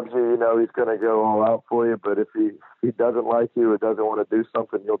he loves you, he's going to go all out for you. But if he doesn't like you or doesn't want to do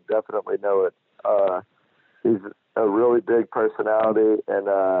something, you'll definitely know it. He's a really big personality,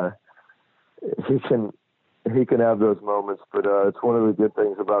 and he can have those moments. But it's one of the good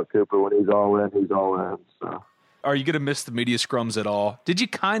things about Cooper. When he's all in, he's all in. So. Are you going to miss the media scrums at all? Did you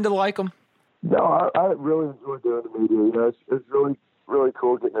kind of like them? No, I really enjoy doing the media. It's really, really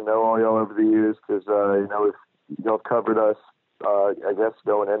cool getting to know all y'all over the years, because y'all covered us. I guess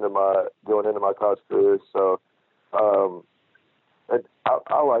going into my college career, so I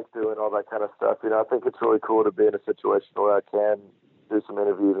like doing all that kind of stuff. I think it's really cool to be in a situation where I can do some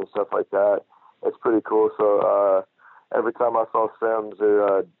interviews and stuff like that. It's pretty cool. So every time I saw Sims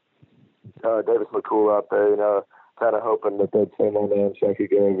or Davis McCool out there, kind of hoping that they'd say my name so I could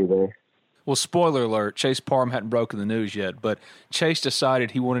go over there. Well, spoiler alert, Chase Parham hadn't broken the news yet, but Chase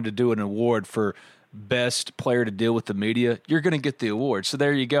decided he wanted to do an award for best player to deal with the media. You're going to get the award. So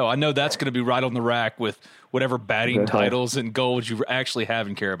there you go. I know that's going to be right on the rack with whatever batting titles and goals you actually have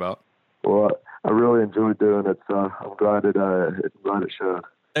and care about. Well, I really enjoyed doing it, so I'm glad it showed.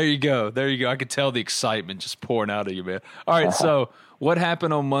 There you go. I could tell the excitement just pouring out of you, man. All right, so what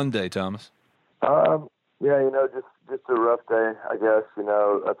happened on Monday, Thomas? Yeah, just a rough day, I guess.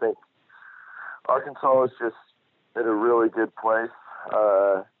 I think Arkansas was just in a really good place.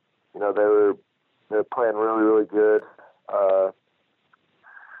 They're playing really, really good.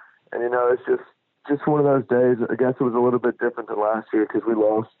 And, it's just one of those days. I guess it was a little bit different than last year because we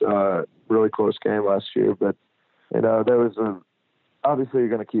lost a really close game last year. But, there was obviously you're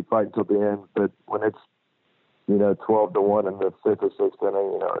going to keep fighting till the end. But when it's, 12-1 in the 5th or 6th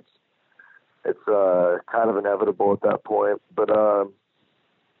inning, it's kind of inevitable at that point. But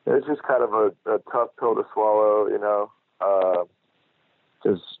it's just kind of a tough pill to swallow,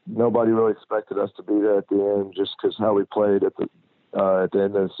 because nobody really expected us to be there at the end, just because how we played at the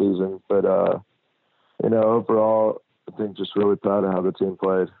end of the season. But overall, I think just really proud of how the team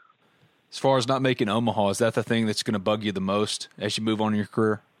played. As far as not making Omaha, is that the thing that's going to bug you the most as you move on in your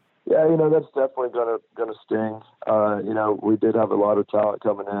career? Yeah, that's definitely gonna sting. We did have a lot of talent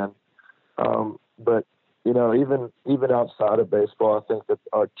coming in, but even outside of baseball, I think that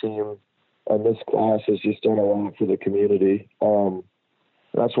our team and this class has just done a lot for the community.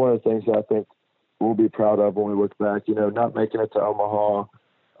 That's one of the things that I think we'll be proud of when we look back. Not making it to Omaha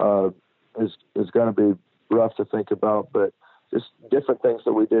is going to be rough to think about, but just different things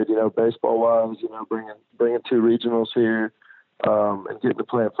that we did, baseball-wise, bringing 2 regionals here, and getting to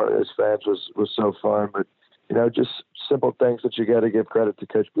play in front of his fans was so fun. But, just simple things that you got to give credit to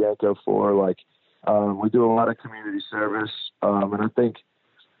Coach Bianco for. Like, we do a lot of community service, and I think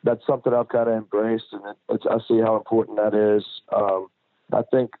that's something I've kind of embraced, and I see how important that is. I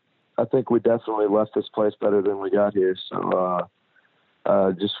think we definitely left this place better than we got here. So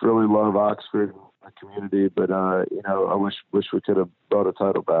just really love Oxford and the community, but I wish we could have brought a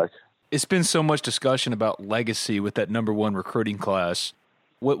title back. It's been so much discussion about legacy with that number 1 recruiting class.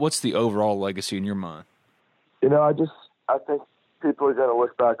 What's the overall legacy in your mind? I think people are going to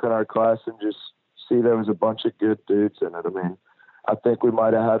look back on our class and just see there was a bunch of good dudes in it. I mean, I think we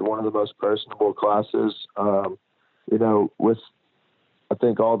might have had one of the most personable classes. I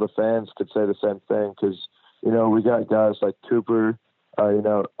think all the fans could say the same thing because, we got guys like Cooper.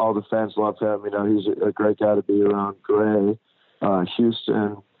 All the fans love him. He's a great guy to be around. Gray,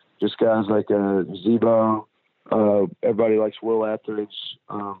 Houston, just guys like Zebo. Everybody likes Will Etheridge.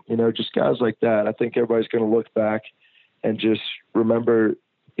 Just guys like that. I think everybody's going to look back and just remember,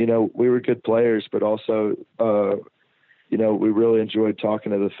 we were good players, but also, we really enjoyed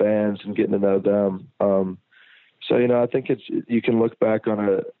talking to the fans and getting to know them. I think you can look back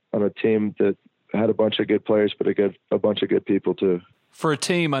on a team that had a bunch of good players, but a bunch of good people too. For a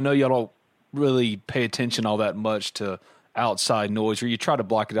team, I know y'all don't really pay attention all that much to outside noise, or you try to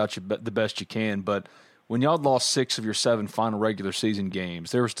block it out the best you can. But when y'all lost 6 of your 7 final regular season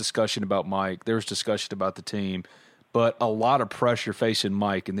games, there was discussion about Mike, there was discussion about the team, but a lot of pressure facing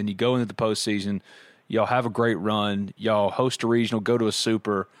Mike. And then you go into the postseason, y'all have a great run, y'all host a regional, go to a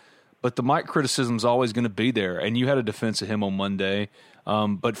super, but the Mike criticism is always going to be there. And you had a defense of him on Monday.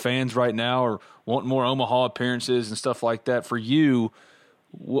 But fans right now are wanting more Omaha appearances and stuff like that. For you,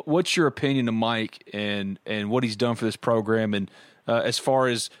 what's your opinion of Mike and what he's done for this program? And as far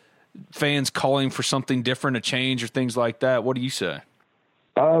as fans calling for something different, a change or things like that, what do you say?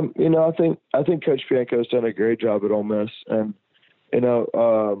 I think Coach Bianco's done a great job at Ole Miss, and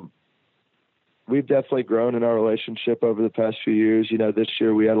we've definitely grown in our relationship over the past few years. This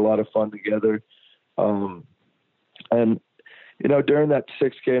year we had a lot of fun together, and during that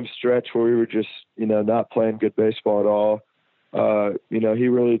 6-game stretch where we were just not playing good baseball at all,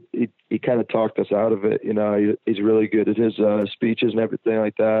 he kind of talked us out of it. He's really good at his speeches and everything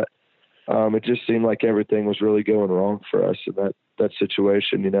like that. It just seemed like everything was really going wrong for us in that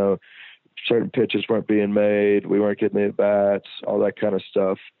situation. Certain pitches weren't being made, we weren't getting the at bats, all that kind of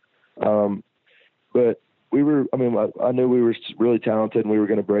stuff. But I knew we were really talented and we were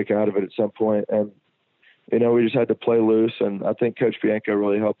going to break out of it at some point. And, we just had to play loose. And I think Coach Bianco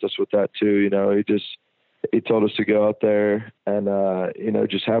really helped us with that too. He told us to go out there and,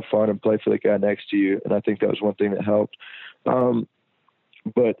 just have fun and play for the guy next to you. And I think that was one thing that helped.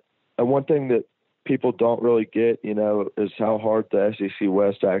 But one thing that people don't really get, is how hard the SEC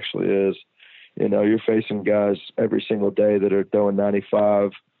West actually is. You're facing guys every single day that are throwing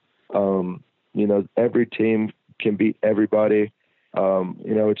 95. Every team can beat everybody.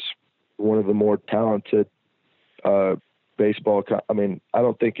 It's one of the more talented baseball. I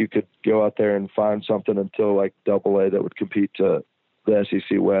don't think you could go out there and find something until like AA that would compete to the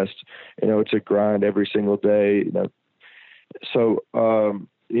SEC West. It's a grind every single day. So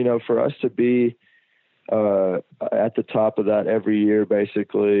for us to be at the top of that every year,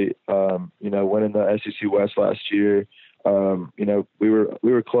 basically, winning the SEC West last year. We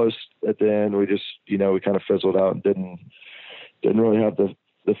were close at the end. We just, we kind of fizzled out and didn't really have the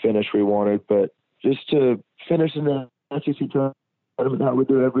finish we wanted. But just to finish in the SEC tournament, how we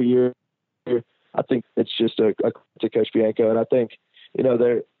do every year, I think it's just to Coach Bianco. And I think,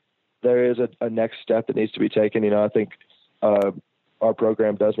 there is a next step that needs to be taken. I think our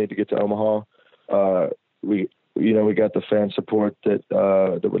program does need to get to Omaha. We got the fan support that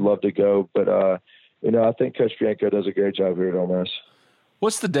would love to go, but I think Coach Bianco does a great job here at Ole Miss.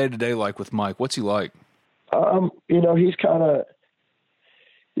 What's the day-to-day like with Mike? What's he like? He's kind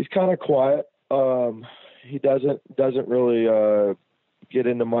of quiet. He doesn't really get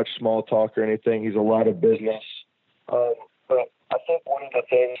into much small talk or anything. He's a lot of business. But I think one of the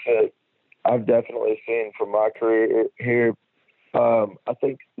things that I've definitely seen from my career here, I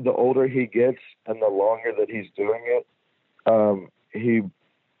think the older he gets and the longer that he's doing it,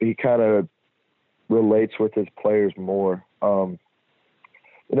 he kind of relates with his players more.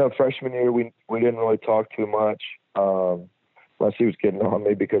 Freshman year, we didn't really talk too much, unless he was getting on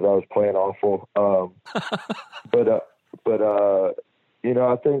me because I was playing awful. I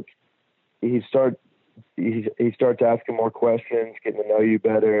think he starts asking more questions, getting to know you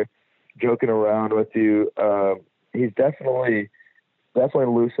better, joking around with you. He's definitely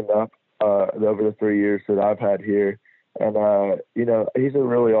loosened up over the 3 years that I've had here. And, he's a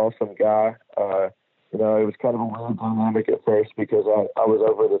really awesome guy. It was kind of a weird dynamic at first because I was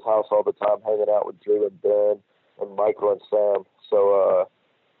over at his house all the time hanging out with Drew and Ben and Michael and Sam. So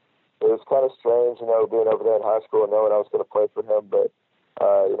it was kind of strange, being over there in high school and knowing I was going to play for him. But,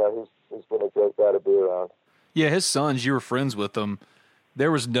 he's been a great guy to be around. Yeah, his sons, you were friends with them.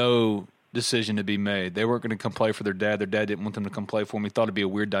 There was no decision to be made. They weren't going to come play for their dad. Their dad didn't want them to come play for him. He thought it'd be a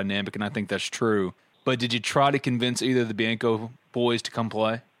weird dynamic, and I think that's true. But did you try to convince either of the Bianco boys to come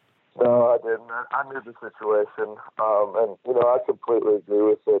play? No, I didn't. I knew the situation, and I completely agree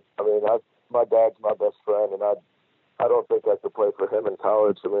with it. My dad's my best friend, and I don't think I could play for him in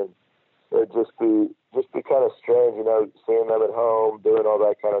college. I mean, it'd just be kind of strange, seeing them at home, doing all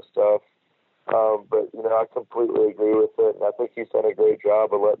that kind of stuff. But, I completely agree with it. And I think he's done a great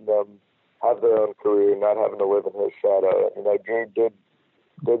job of letting them have their own career, not having to live in his shadow. Drew did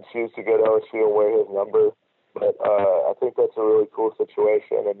choose to go to LSU and wear his number. But I think that's a really cool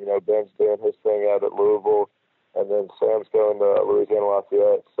situation. And, Ben's doing his thing out at Louisville, and then Sam's going to Louisiana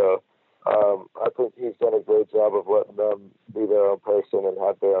Lafayette. So I think he's done a great job of letting them be their own person and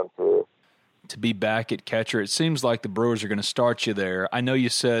have their own career. To be back at catcher, it seems like the Brewers are going to start you there. I know you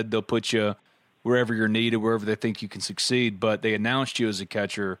said they'll put you wherever you're needed, wherever they think you can succeed, but they announced you as a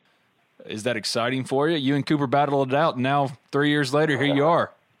catcher. Is that exciting for you? You and Cooper battled it out, and now 3 years later, here you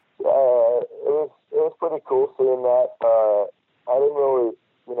are. It was pretty cool seeing that. I didn't really,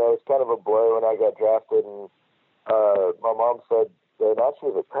 it's kind of a blur when I got drafted, and my mom said they announced me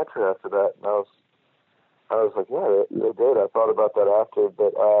as a catcher after that, and I was like, yeah, they did. I thought about that after,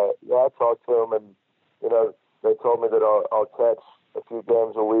 but I talked to them, and they told me that I'll catch a few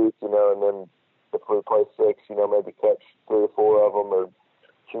games a week, and then if we play 6, maybe catch 3 or 4 of them, or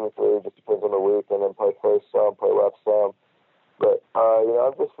 2 or 3, just depends on the week, and then play first some, play left some. But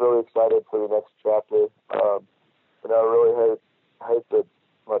I'm just really excited for the next chapter. I really hate that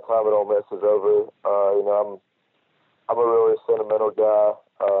my time at Ole Miss is over. I'm a really sentimental guy.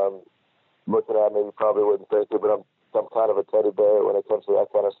 Looking at me, you probably wouldn't think it, but I'm kind of a teddy bear when it comes to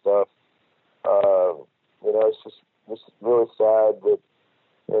that kind of stuff. It's just really sad that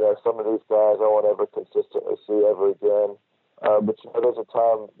some of these guys I won't ever consistently see ever again. But there's a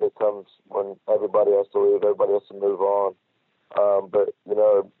time that comes when everybody has to leave, everybody has to move on. But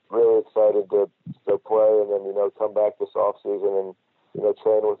really excited to still play and then come back this off season and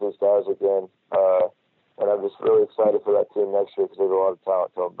train with these guys again. And I'm just really excited for that team next year because there's a lot of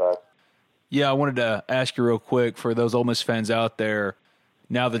talent coming back. Yeah, I wanted to ask you real quick, for those Ole Miss fans out there,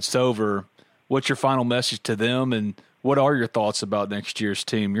 now that it's over, what's your final message to them, and what are your thoughts about next year's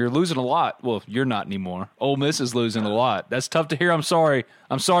team? You're losing a lot. Well, you're not anymore. Ole Miss is losing a lot. That's tough to hear. I'm sorry,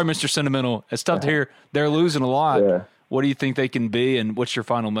 Mr. Sentimental. It's tough to hear. They're losing a lot. Yeah. What do you think they can be, and what's your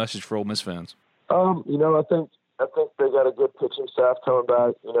final message for Ole Miss fans? I think they got a good pitching staff coming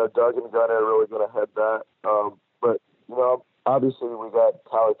back. Doug and Gunnar are really going to head that. But obviously we got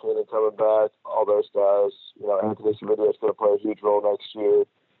Tyler Keenan coming back, all those guys. Anthony Savidio is going to play a huge role next year.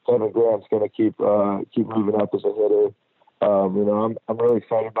 Kevin Graham's going to keep moving up as a hitter. I'm really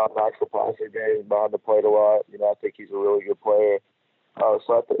excited about Max LaPlace getting behind the plate a lot. I think he's a really good player.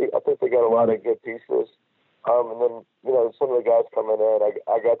 So I think they got a lot of good pieces. And then, some of the guys coming in,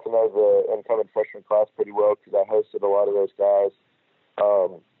 I got to know the incoming freshman class pretty well because I hosted a lot of those guys.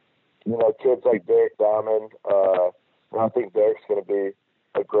 Kids like Derek Diamond. I think Derek's going to be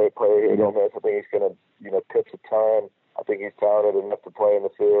a great player here at Ole Miss. I think he's going to, pitch a ton. I think he's talented enough to play in the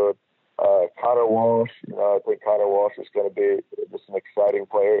field. Connor Walsh, I think Connor Walsh is going to be just an exciting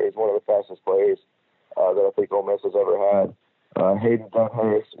player. He's one of the fastest players that I think Ole Miss has ever had. Hayden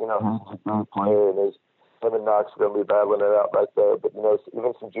Dunhurst, Hayden's a great player, and him and Knox are going to be battling it out back there. But,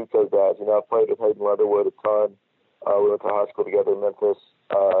 even some JUCO guys, I played with Hayden Leatherwood a ton. We went to high school together in Memphis.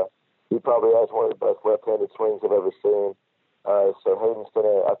 He probably has one of the best left-handed swings I've ever seen. So Hayden's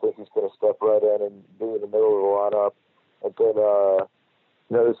I think he's going to step right in and be in the middle of the lineup. And then,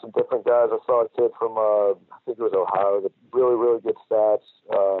 there's some different guys. I saw a kid from, I think it was Ohio, that really, really good stats.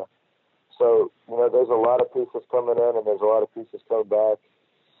 So, there's a lot of pieces coming in and there's a lot of pieces coming back.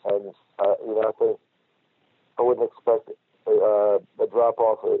 And, I think I wouldn't expect a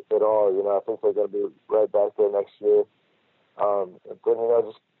drop-off at all. I think they're going to be right back there next year. And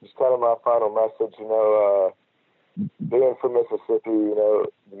then, just kind of my final message, being from Mississippi,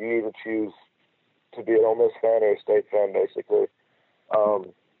 you either choose to be an Ole Miss fan or a State fan, basically.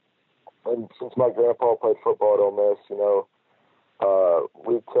 And since my grandpa played football at Ole Miss,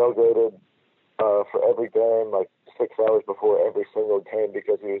 we tailgated for every game, like 6 hours before every single game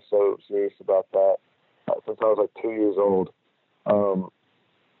because he was so serious about that since I was like 2 years old.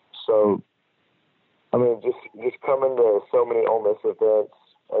 So, just coming to so many Ole Miss events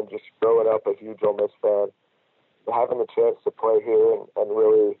and just growing up a huge Ole Miss fan, having the chance to play here and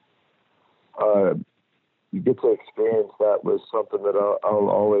really you get to experience that was something that I'll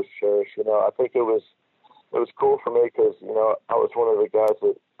always cherish. I think it was cool for me because, I was one of the guys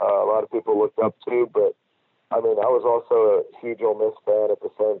that a lot of people looked up to, but I was also a huge Ole Miss fan at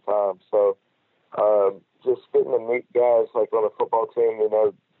the same time. So just getting to meet guys like on the football team,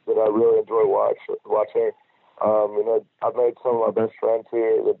 that I really enjoy watching. I've made some of my best friends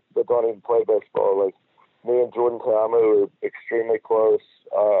here that don't even play baseball. Like me and Jordan Ta'amu are extremely close.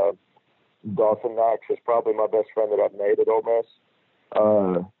 Dawson Knox is probably my best friend that I've made at Ole Miss.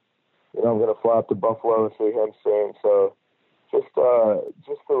 I'm going to fly up to Buffalo and see him soon. So just the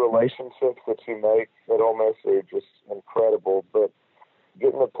relationships that you make at Ole Miss are just incredible. But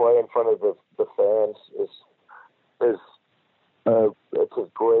getting to play in front of the fans is it's a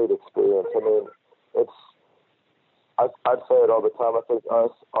great experience. I mean, I'd say it all the time. I think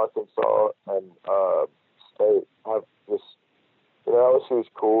us, Arkansas, and State have just, LSU is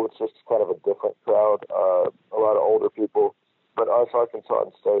cool. It's just kind of a different crowd, a lot of older people. But us, Arkansas,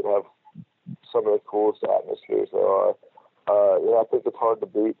 and State have some of the coolest atmospheres there are. I think it's hard to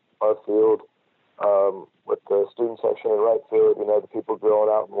beat our field with the student section in right field. The people going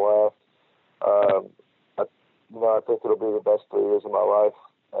out and left. I think it'll be the best 3 years of my life,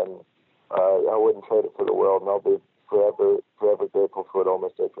 and I wouldn't trade it for the world, and I'll be forever grateful for what Ole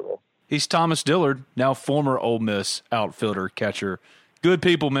Miss did for me. He's Thomas Dillard, now former Ole Miss outfielder, catcher. Good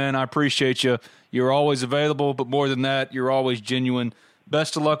people, man. I appreciate you. You're always available, but more than that, you're always genuine.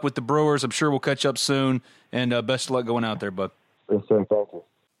 Best of luck with the Brewers. I'm sure we'll catch up soon, and best of luck going out there, bud. Yes, sir. Thank you.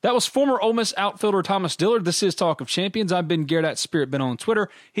 That was former Ole Miss outfielder Thomas Dillard. This is Talk of Champions. I've been Garrett at Spirit Ben on Twitter.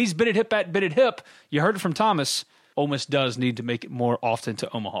 He's been at Hip at Bit at Hip. You heard it from Thomas. Ole Miss does need to make it more often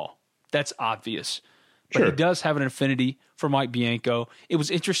to Omaha. That's obvious. But Sure. He does have an affinity for Mike Bianco. It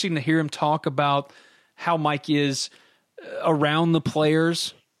was interesting to hear him talk about how Mike is around the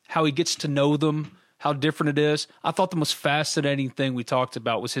players, how he gets to know them, how different it is. I thought the most fascinating thing we talked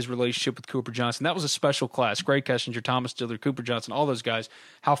about was his relationship with Cooper Johnson. That was a special class. Greg Kessinger, Thomas Dillard, Cooper Johnson, all those guys,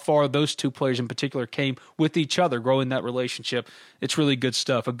 how far those two players in particular came with each other, growing that relationship. It's really good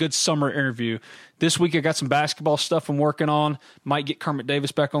stuff. A good summer interview. This week I got some basketball stuff I'm working on. Might get Kermit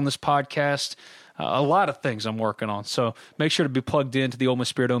Davis back on this podcast. A lot of things I'm working on. So make sure to be plugged into the Ole Miss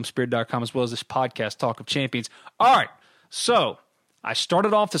Spirit, OleMissSpirit.com, as well as this podcast, Talk of Champions. All right, so I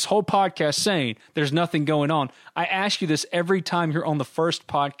started off this whole podcast saying there's nothing going on. I ask you this every time you're on the first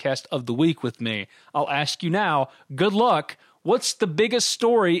podcast of the week with me. I'll ask you now, good luck. What's the biggest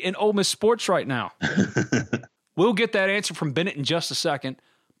story in Ole Miss sports right now? We'll get that answer from Bennett in just a second.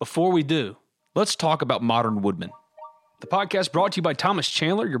 Before we do, let's talk about Modern Woodmen. The podcast brought to you by Thomas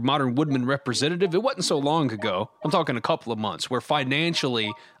Chandler, your Modern Woodman representative. It wasn't so long ago, I'm talking a couple of months, where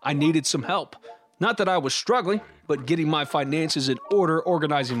financially I needed some help. Not that I was struggling, but getting my finances in order,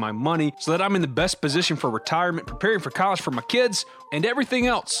 organizing my money so that I'm in the best position for retirement, preparing for college for my kids, and everything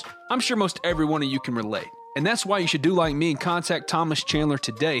else. I'm sure most every one of you can relate. And that's why you should do like me and contact Thomas Chandler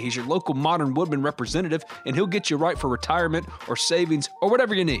today. He's your local Modern Woodman representative, and he'll get you right for retirement or savings or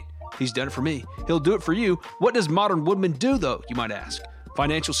whatever you need. He's done it for me. He'll do it for you. What does Modern Woodman do, though, you might ask?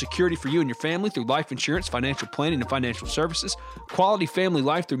 Financial security for you and your family through life insurance, financial planning, and financial services, quality family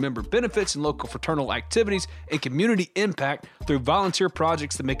life through member benefits and local fraternal activities, and community impact through volunteer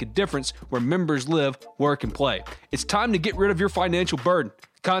projects that make a difference where members live, work, and play. It's time to get rid of your financial burden.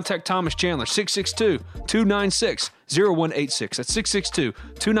 Contact Thomas Chandler, 662-296-0186. That's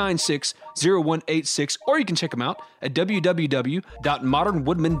 662-296-0186. Or you can check him out at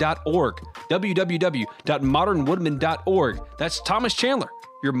www.modernwoodman.org. www.modernwoodman.org. That's Thomas Chandler,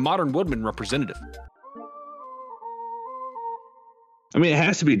 your Modern Woodman representative. I mean, it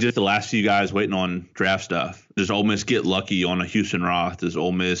has to be just the last few guys waiting on draft stuff. Does Ole Miss get lucky on a Houston Roth? Does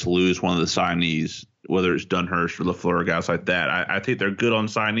Ole Miss lose one of the signees, whether it's Dunhurst or LaFleur, guys like that? I think they're good on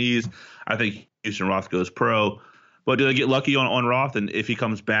signees. I think Houston Roth goes pro. But do they get lucky on Roth? And if he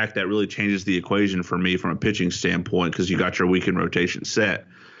comes back, that really changes the equation for me from a pitching standpoint because you got your weekend rotation set.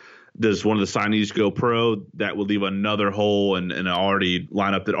 Does one of the signees go pro? That would leave another hole and an already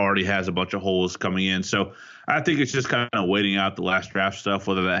lineup that already has a bunch of holes coming in. So I think it's just kind of waiting out the last draft stuff,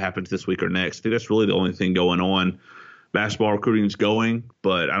 whether that happens this week or next. I think that's really the only thing going on. Basketball recruiting is going,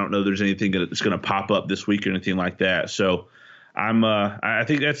 but I don't know if there's anything that's going to pop up this week or anything like that. So I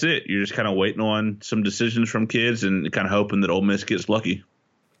think that's it. You're just kind of waiting on some decisions from kids and kind of hoping that Ole Miss gets lucky.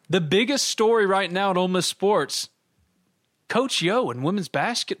 The biggest story right now at Ole Miss sports, Coach Yo in women's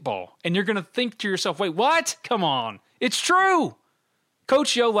basketball. And you're going to think to yourself, wait, what? Come on. It's true.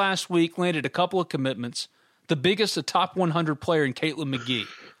 Coach Yo last week landed a couple of commitments, the biggest, a top 100 player in Caitlin McGee.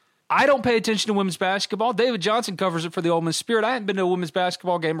 I don't pay attention to women's basketball. David Johnson covers it for the Ole Miss Spirit. I haven't been to a women's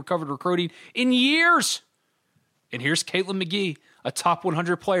basketball game or covered recruiting in years. And here's Caitlin McGee, a top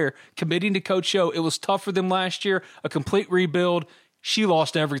 100 player, committing to Coach Yo. It was tough for them last year, a complete rebuild. She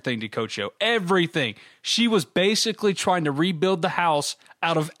lost everything to Coach Yo, everything. She was basically trying to rebuild the house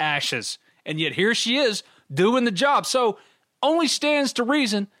out of ashes. And yet here she is doing the job. So only stands to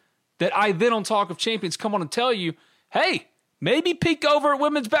reason that I then on Talk of Champions come on and tell you, hey, maybe peek over at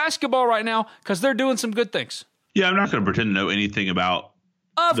women's basketball right now because they're doing some good things. Yeah, I'm not going to pretend to know anything about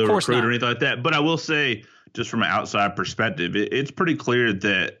the course recruit not. or anything like that. But I will say, just from an outside perspective, it's pretty clear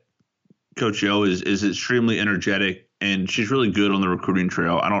that Coach Yo is extremely energetic, and she's really good on the recruiting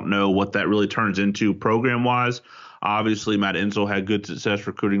trail. I don't know what that really turns into program-wise. Obviously, Matt Insel had good success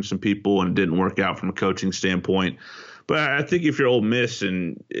recruiting some people, and it didn't work out from a coaching standpoint. But I think if you're Ole Miss,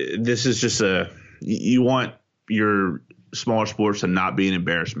 and this is just you want your smaller sports to not be an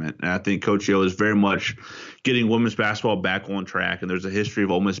embarrassment. And I think Coach Yo is very much getting women's basketball back on track. And there's a history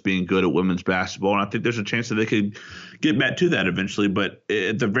of Ole Miss being good at women's basketball. And I think there's a chance that they could get back to that eventually. But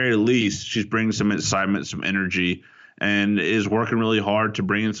at the very least, she's bringing some excitement, some energy, and is working really hard to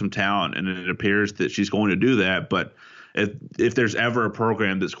bring in some talent. And it appears that she's going to do that. But if there's ever a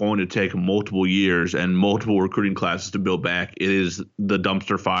program that's going to take multiple years and multiple recruiting classes to build back, it is the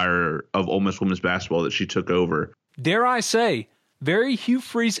dumpster fire of Ole Miss women's basketball that she took over. Dare I say, very Hugh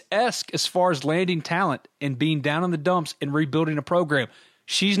Freeze-esque as far as landing talent and being down in the dumps and rebuilding a program.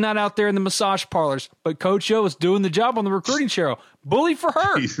 She's not out there in the massage parlors, but Coach Yo is doing the job on the recruiting trail. Bully for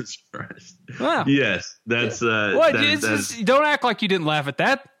her. Jesus Christ. Wow. Yes, that's what? Don't act like you didn't laugh at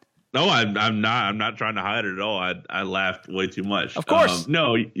that. No, I'm not. I'm not trying to hide it at all. I laughed way too much. Of course.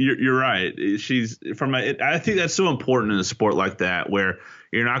 No, you're right. She's I think that's so important in a sport like that, where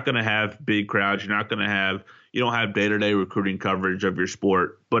you're not going to have big crowds. You don't have day-to-day recruiting coverage of your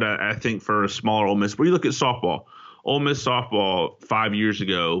sport. But I think for a smaller Ole Miss, where you look at softball, Ole Miss softball 5 years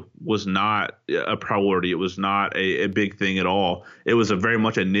ago was not a priority. It was not a big thing at all. It was very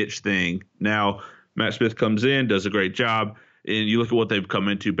much a niche thing. Now Matt Smith comes in, does a great job. And you look at what they've come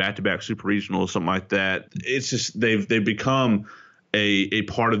into, back-to-back super regionals, something like that. It's just they've become a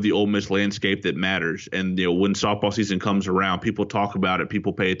part of the Ole Miss landscape that matters. And when softball season comes around, people talk about it,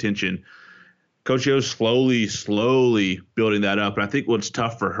 people pay attention. Coach Yo's slowly building that up. And I think what's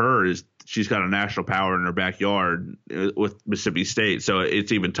tough for her is she's got a national power in her backyard with Mississippi State, so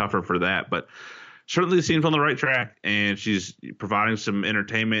it's even tougher for that. But certainly it seems on the right track, and she's providing some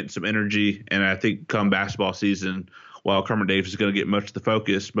entertainment, some energy. And I think come basketball season, while Carmen Davis is going to get much of the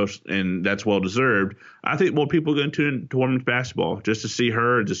focus, and that's well-deserved, I think more people are going to tune into women's basketball just to see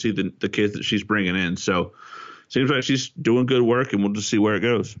her and to see the kids that she's bringing in. So seems like she's doing good work, and we'll just see where it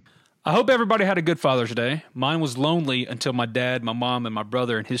goes. I hope everybody had a good Father's Day. Mine was lonely until my dad, my mom, and my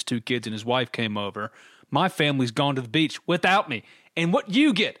brother and his 2 kids and his wife came over. My family's gone to the beach without me. And what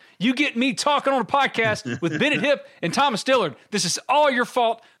you get me talking on a podcast with Bennett Hipp and Thomas Dillard. This is all your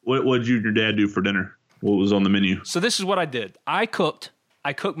fault. What did you and your dad do for dinner? What was on the menu? So this is what I did. I cooked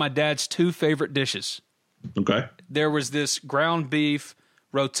my dad's 2 favorite dishes. Okay. There was this ground beef,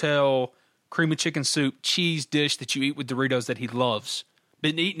 rotel, cream of chicken soup, cheese dish that you eat with Doritos that he loves.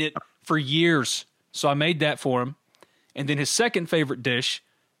 Been eating it for years. So I made that for him. And then his second favorite dish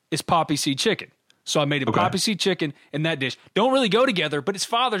is poppy seed chicken. So I made him poppy seed chicken and that dish. Don't really go together, but it's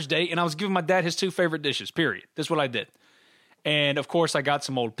Father's Day, and I was giving my dad his 2 favorite dishes, period. That's what I did. And, of course, I got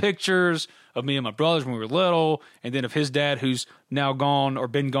some old pictures of me and my brothers when we were little, and then of his dad, who's now gone or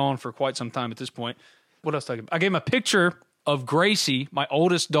been gone for quite some time at this point. What else did I give? I gave him a picture of Gracie, my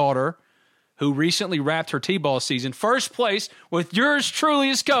oldest daughter, who recently wrapped her T-ball season, first place with yours truly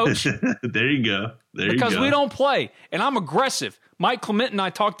as coach. There you go. Because we don't play, and I'm aggressive. Mike Clement and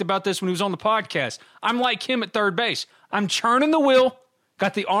I talked about this when he was on the podcast. I'm like him at third base. I'm churning the wheel,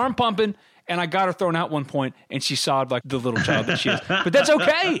 got the arm pumping, and I got her thrown out one point, and she sobbed like the little child that she is. But that's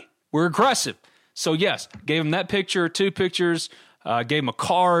okay. We're aggressive. So, yes, gave him that picture, 2 pictures, gave him a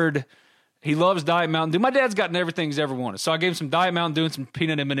card. He loves Diet Mountain Dew. My dad's gotten everything he's ever wanted. So I gave him some Diet Mountain Dew and some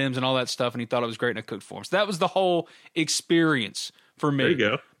peanut M&Ms and all that stuff, and he thought it was great, and I cooked for him. So that was the whole experience for me. There you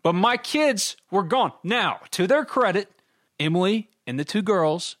go. But my kids were gone. Now, to their credit, Emily and the 2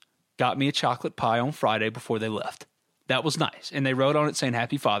 girls got me a chocolate pie on Friday before they left. That was nice. And they wrote on it saying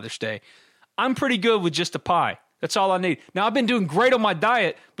Happy Father's Day. I'm pretty good with just a pie. That's all I need. Now, I've been doing great on my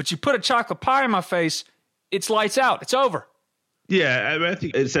diet, but you put a chocolate pie in my face, it's lights out. It's over. Yeah, I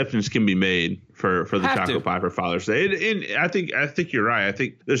think exceptions can be made for the chocolate pie for Father's Day. And I think you're right. I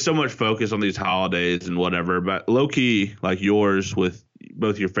think there's so much focus on these holidays and whatever, but low-key, like yours with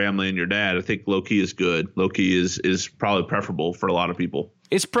both your family and your dad, I think low-key is good. Low-key is probably preferable for a lot of people.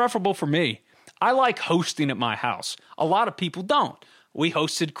 It's preferable for me. I like hosting at my house. A lot of people don't. We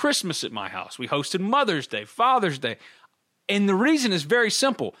hosted Christmas at my house. We hosted Mother's Day, Father's Day. And the reason is very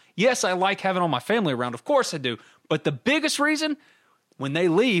simple. Yes, I like having all my family around. Of course I do. But the biggest reason, when they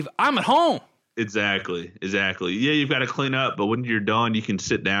leave, I'm at home. Exactly. Yeah, you've got to clean up, but when you're done, you can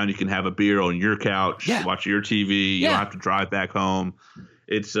sit down, you can have a beer on your couch, watch your TV. You don't have to drive back home.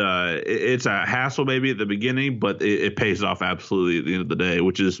 It's a hassle maybe at the beginning, but it pays off absolutely at the end of the day,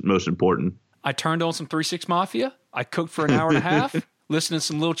 which is most important. I turned on some 3 6 Mafia. I cooked for an hour and a half. listening to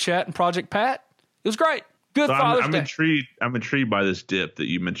some little chat and Project Pat. It was great. Good so Father's I'm Day. I'm intrigued by this dip that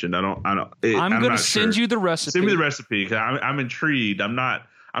you mentioned. I'm going to send you the recipe. Send me the recipe because I'm intrigued. I'm not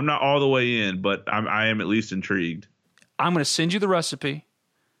all the way in, but I am at least intrigued. I'm going to send you the recipe,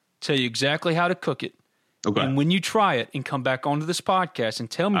 tell you exactly how to cook it. Okay. And when you try it and come back onto this podcast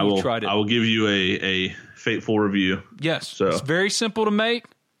and tell me you tried it. I will give you a fateful review. Yes. So. It's very simple to make.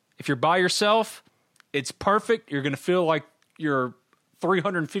 If you're by yourself, it's perfect. You're going to feel like you're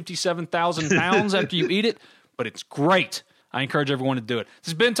 357,000 pounds after you eat it, but it's great. I encourage everyone to do it.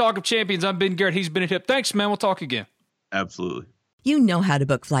 This has been Talk of Champions. I'm Ben Garrett. He's been at Hip. Thanks, man. We'll talk again. Absolutely. You know how to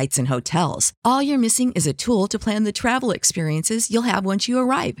book flights and hotels. All you're missing is a tool to plan the travel experiences you'll have once you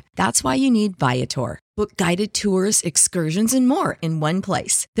arrive. That's why you need Viator. Book guided tours, excursions, and more in one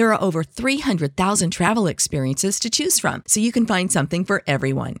place. There are over 300,000 travel experiences to choose from, so you can find something for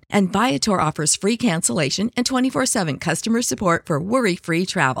everyone. And Viator offers free cancellation and 24/7 customer support for worry-free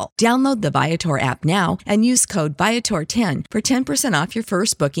travel. Download the Viator app now and use code Viator10 for 10% off your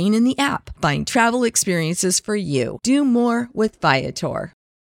first booking in the app. Find travel experiences for you. Do more with Viator.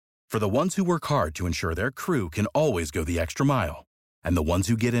 For the ones who work hard to ensure their crew can always go the extra mile, and the ones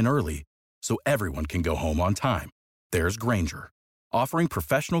who get in early so everyone can go home on time, there's Grainger, offering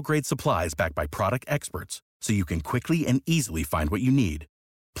professional-grade supplies backed by product experts so you can quickly and easily find what you need.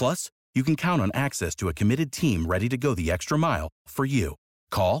 Plus, you can count on access to a committed team ready to go the extra mile for you.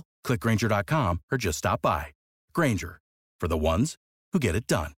 Call, click Grainger.com, or just stop by. Grainger, for the ones who get it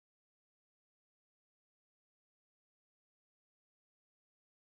done.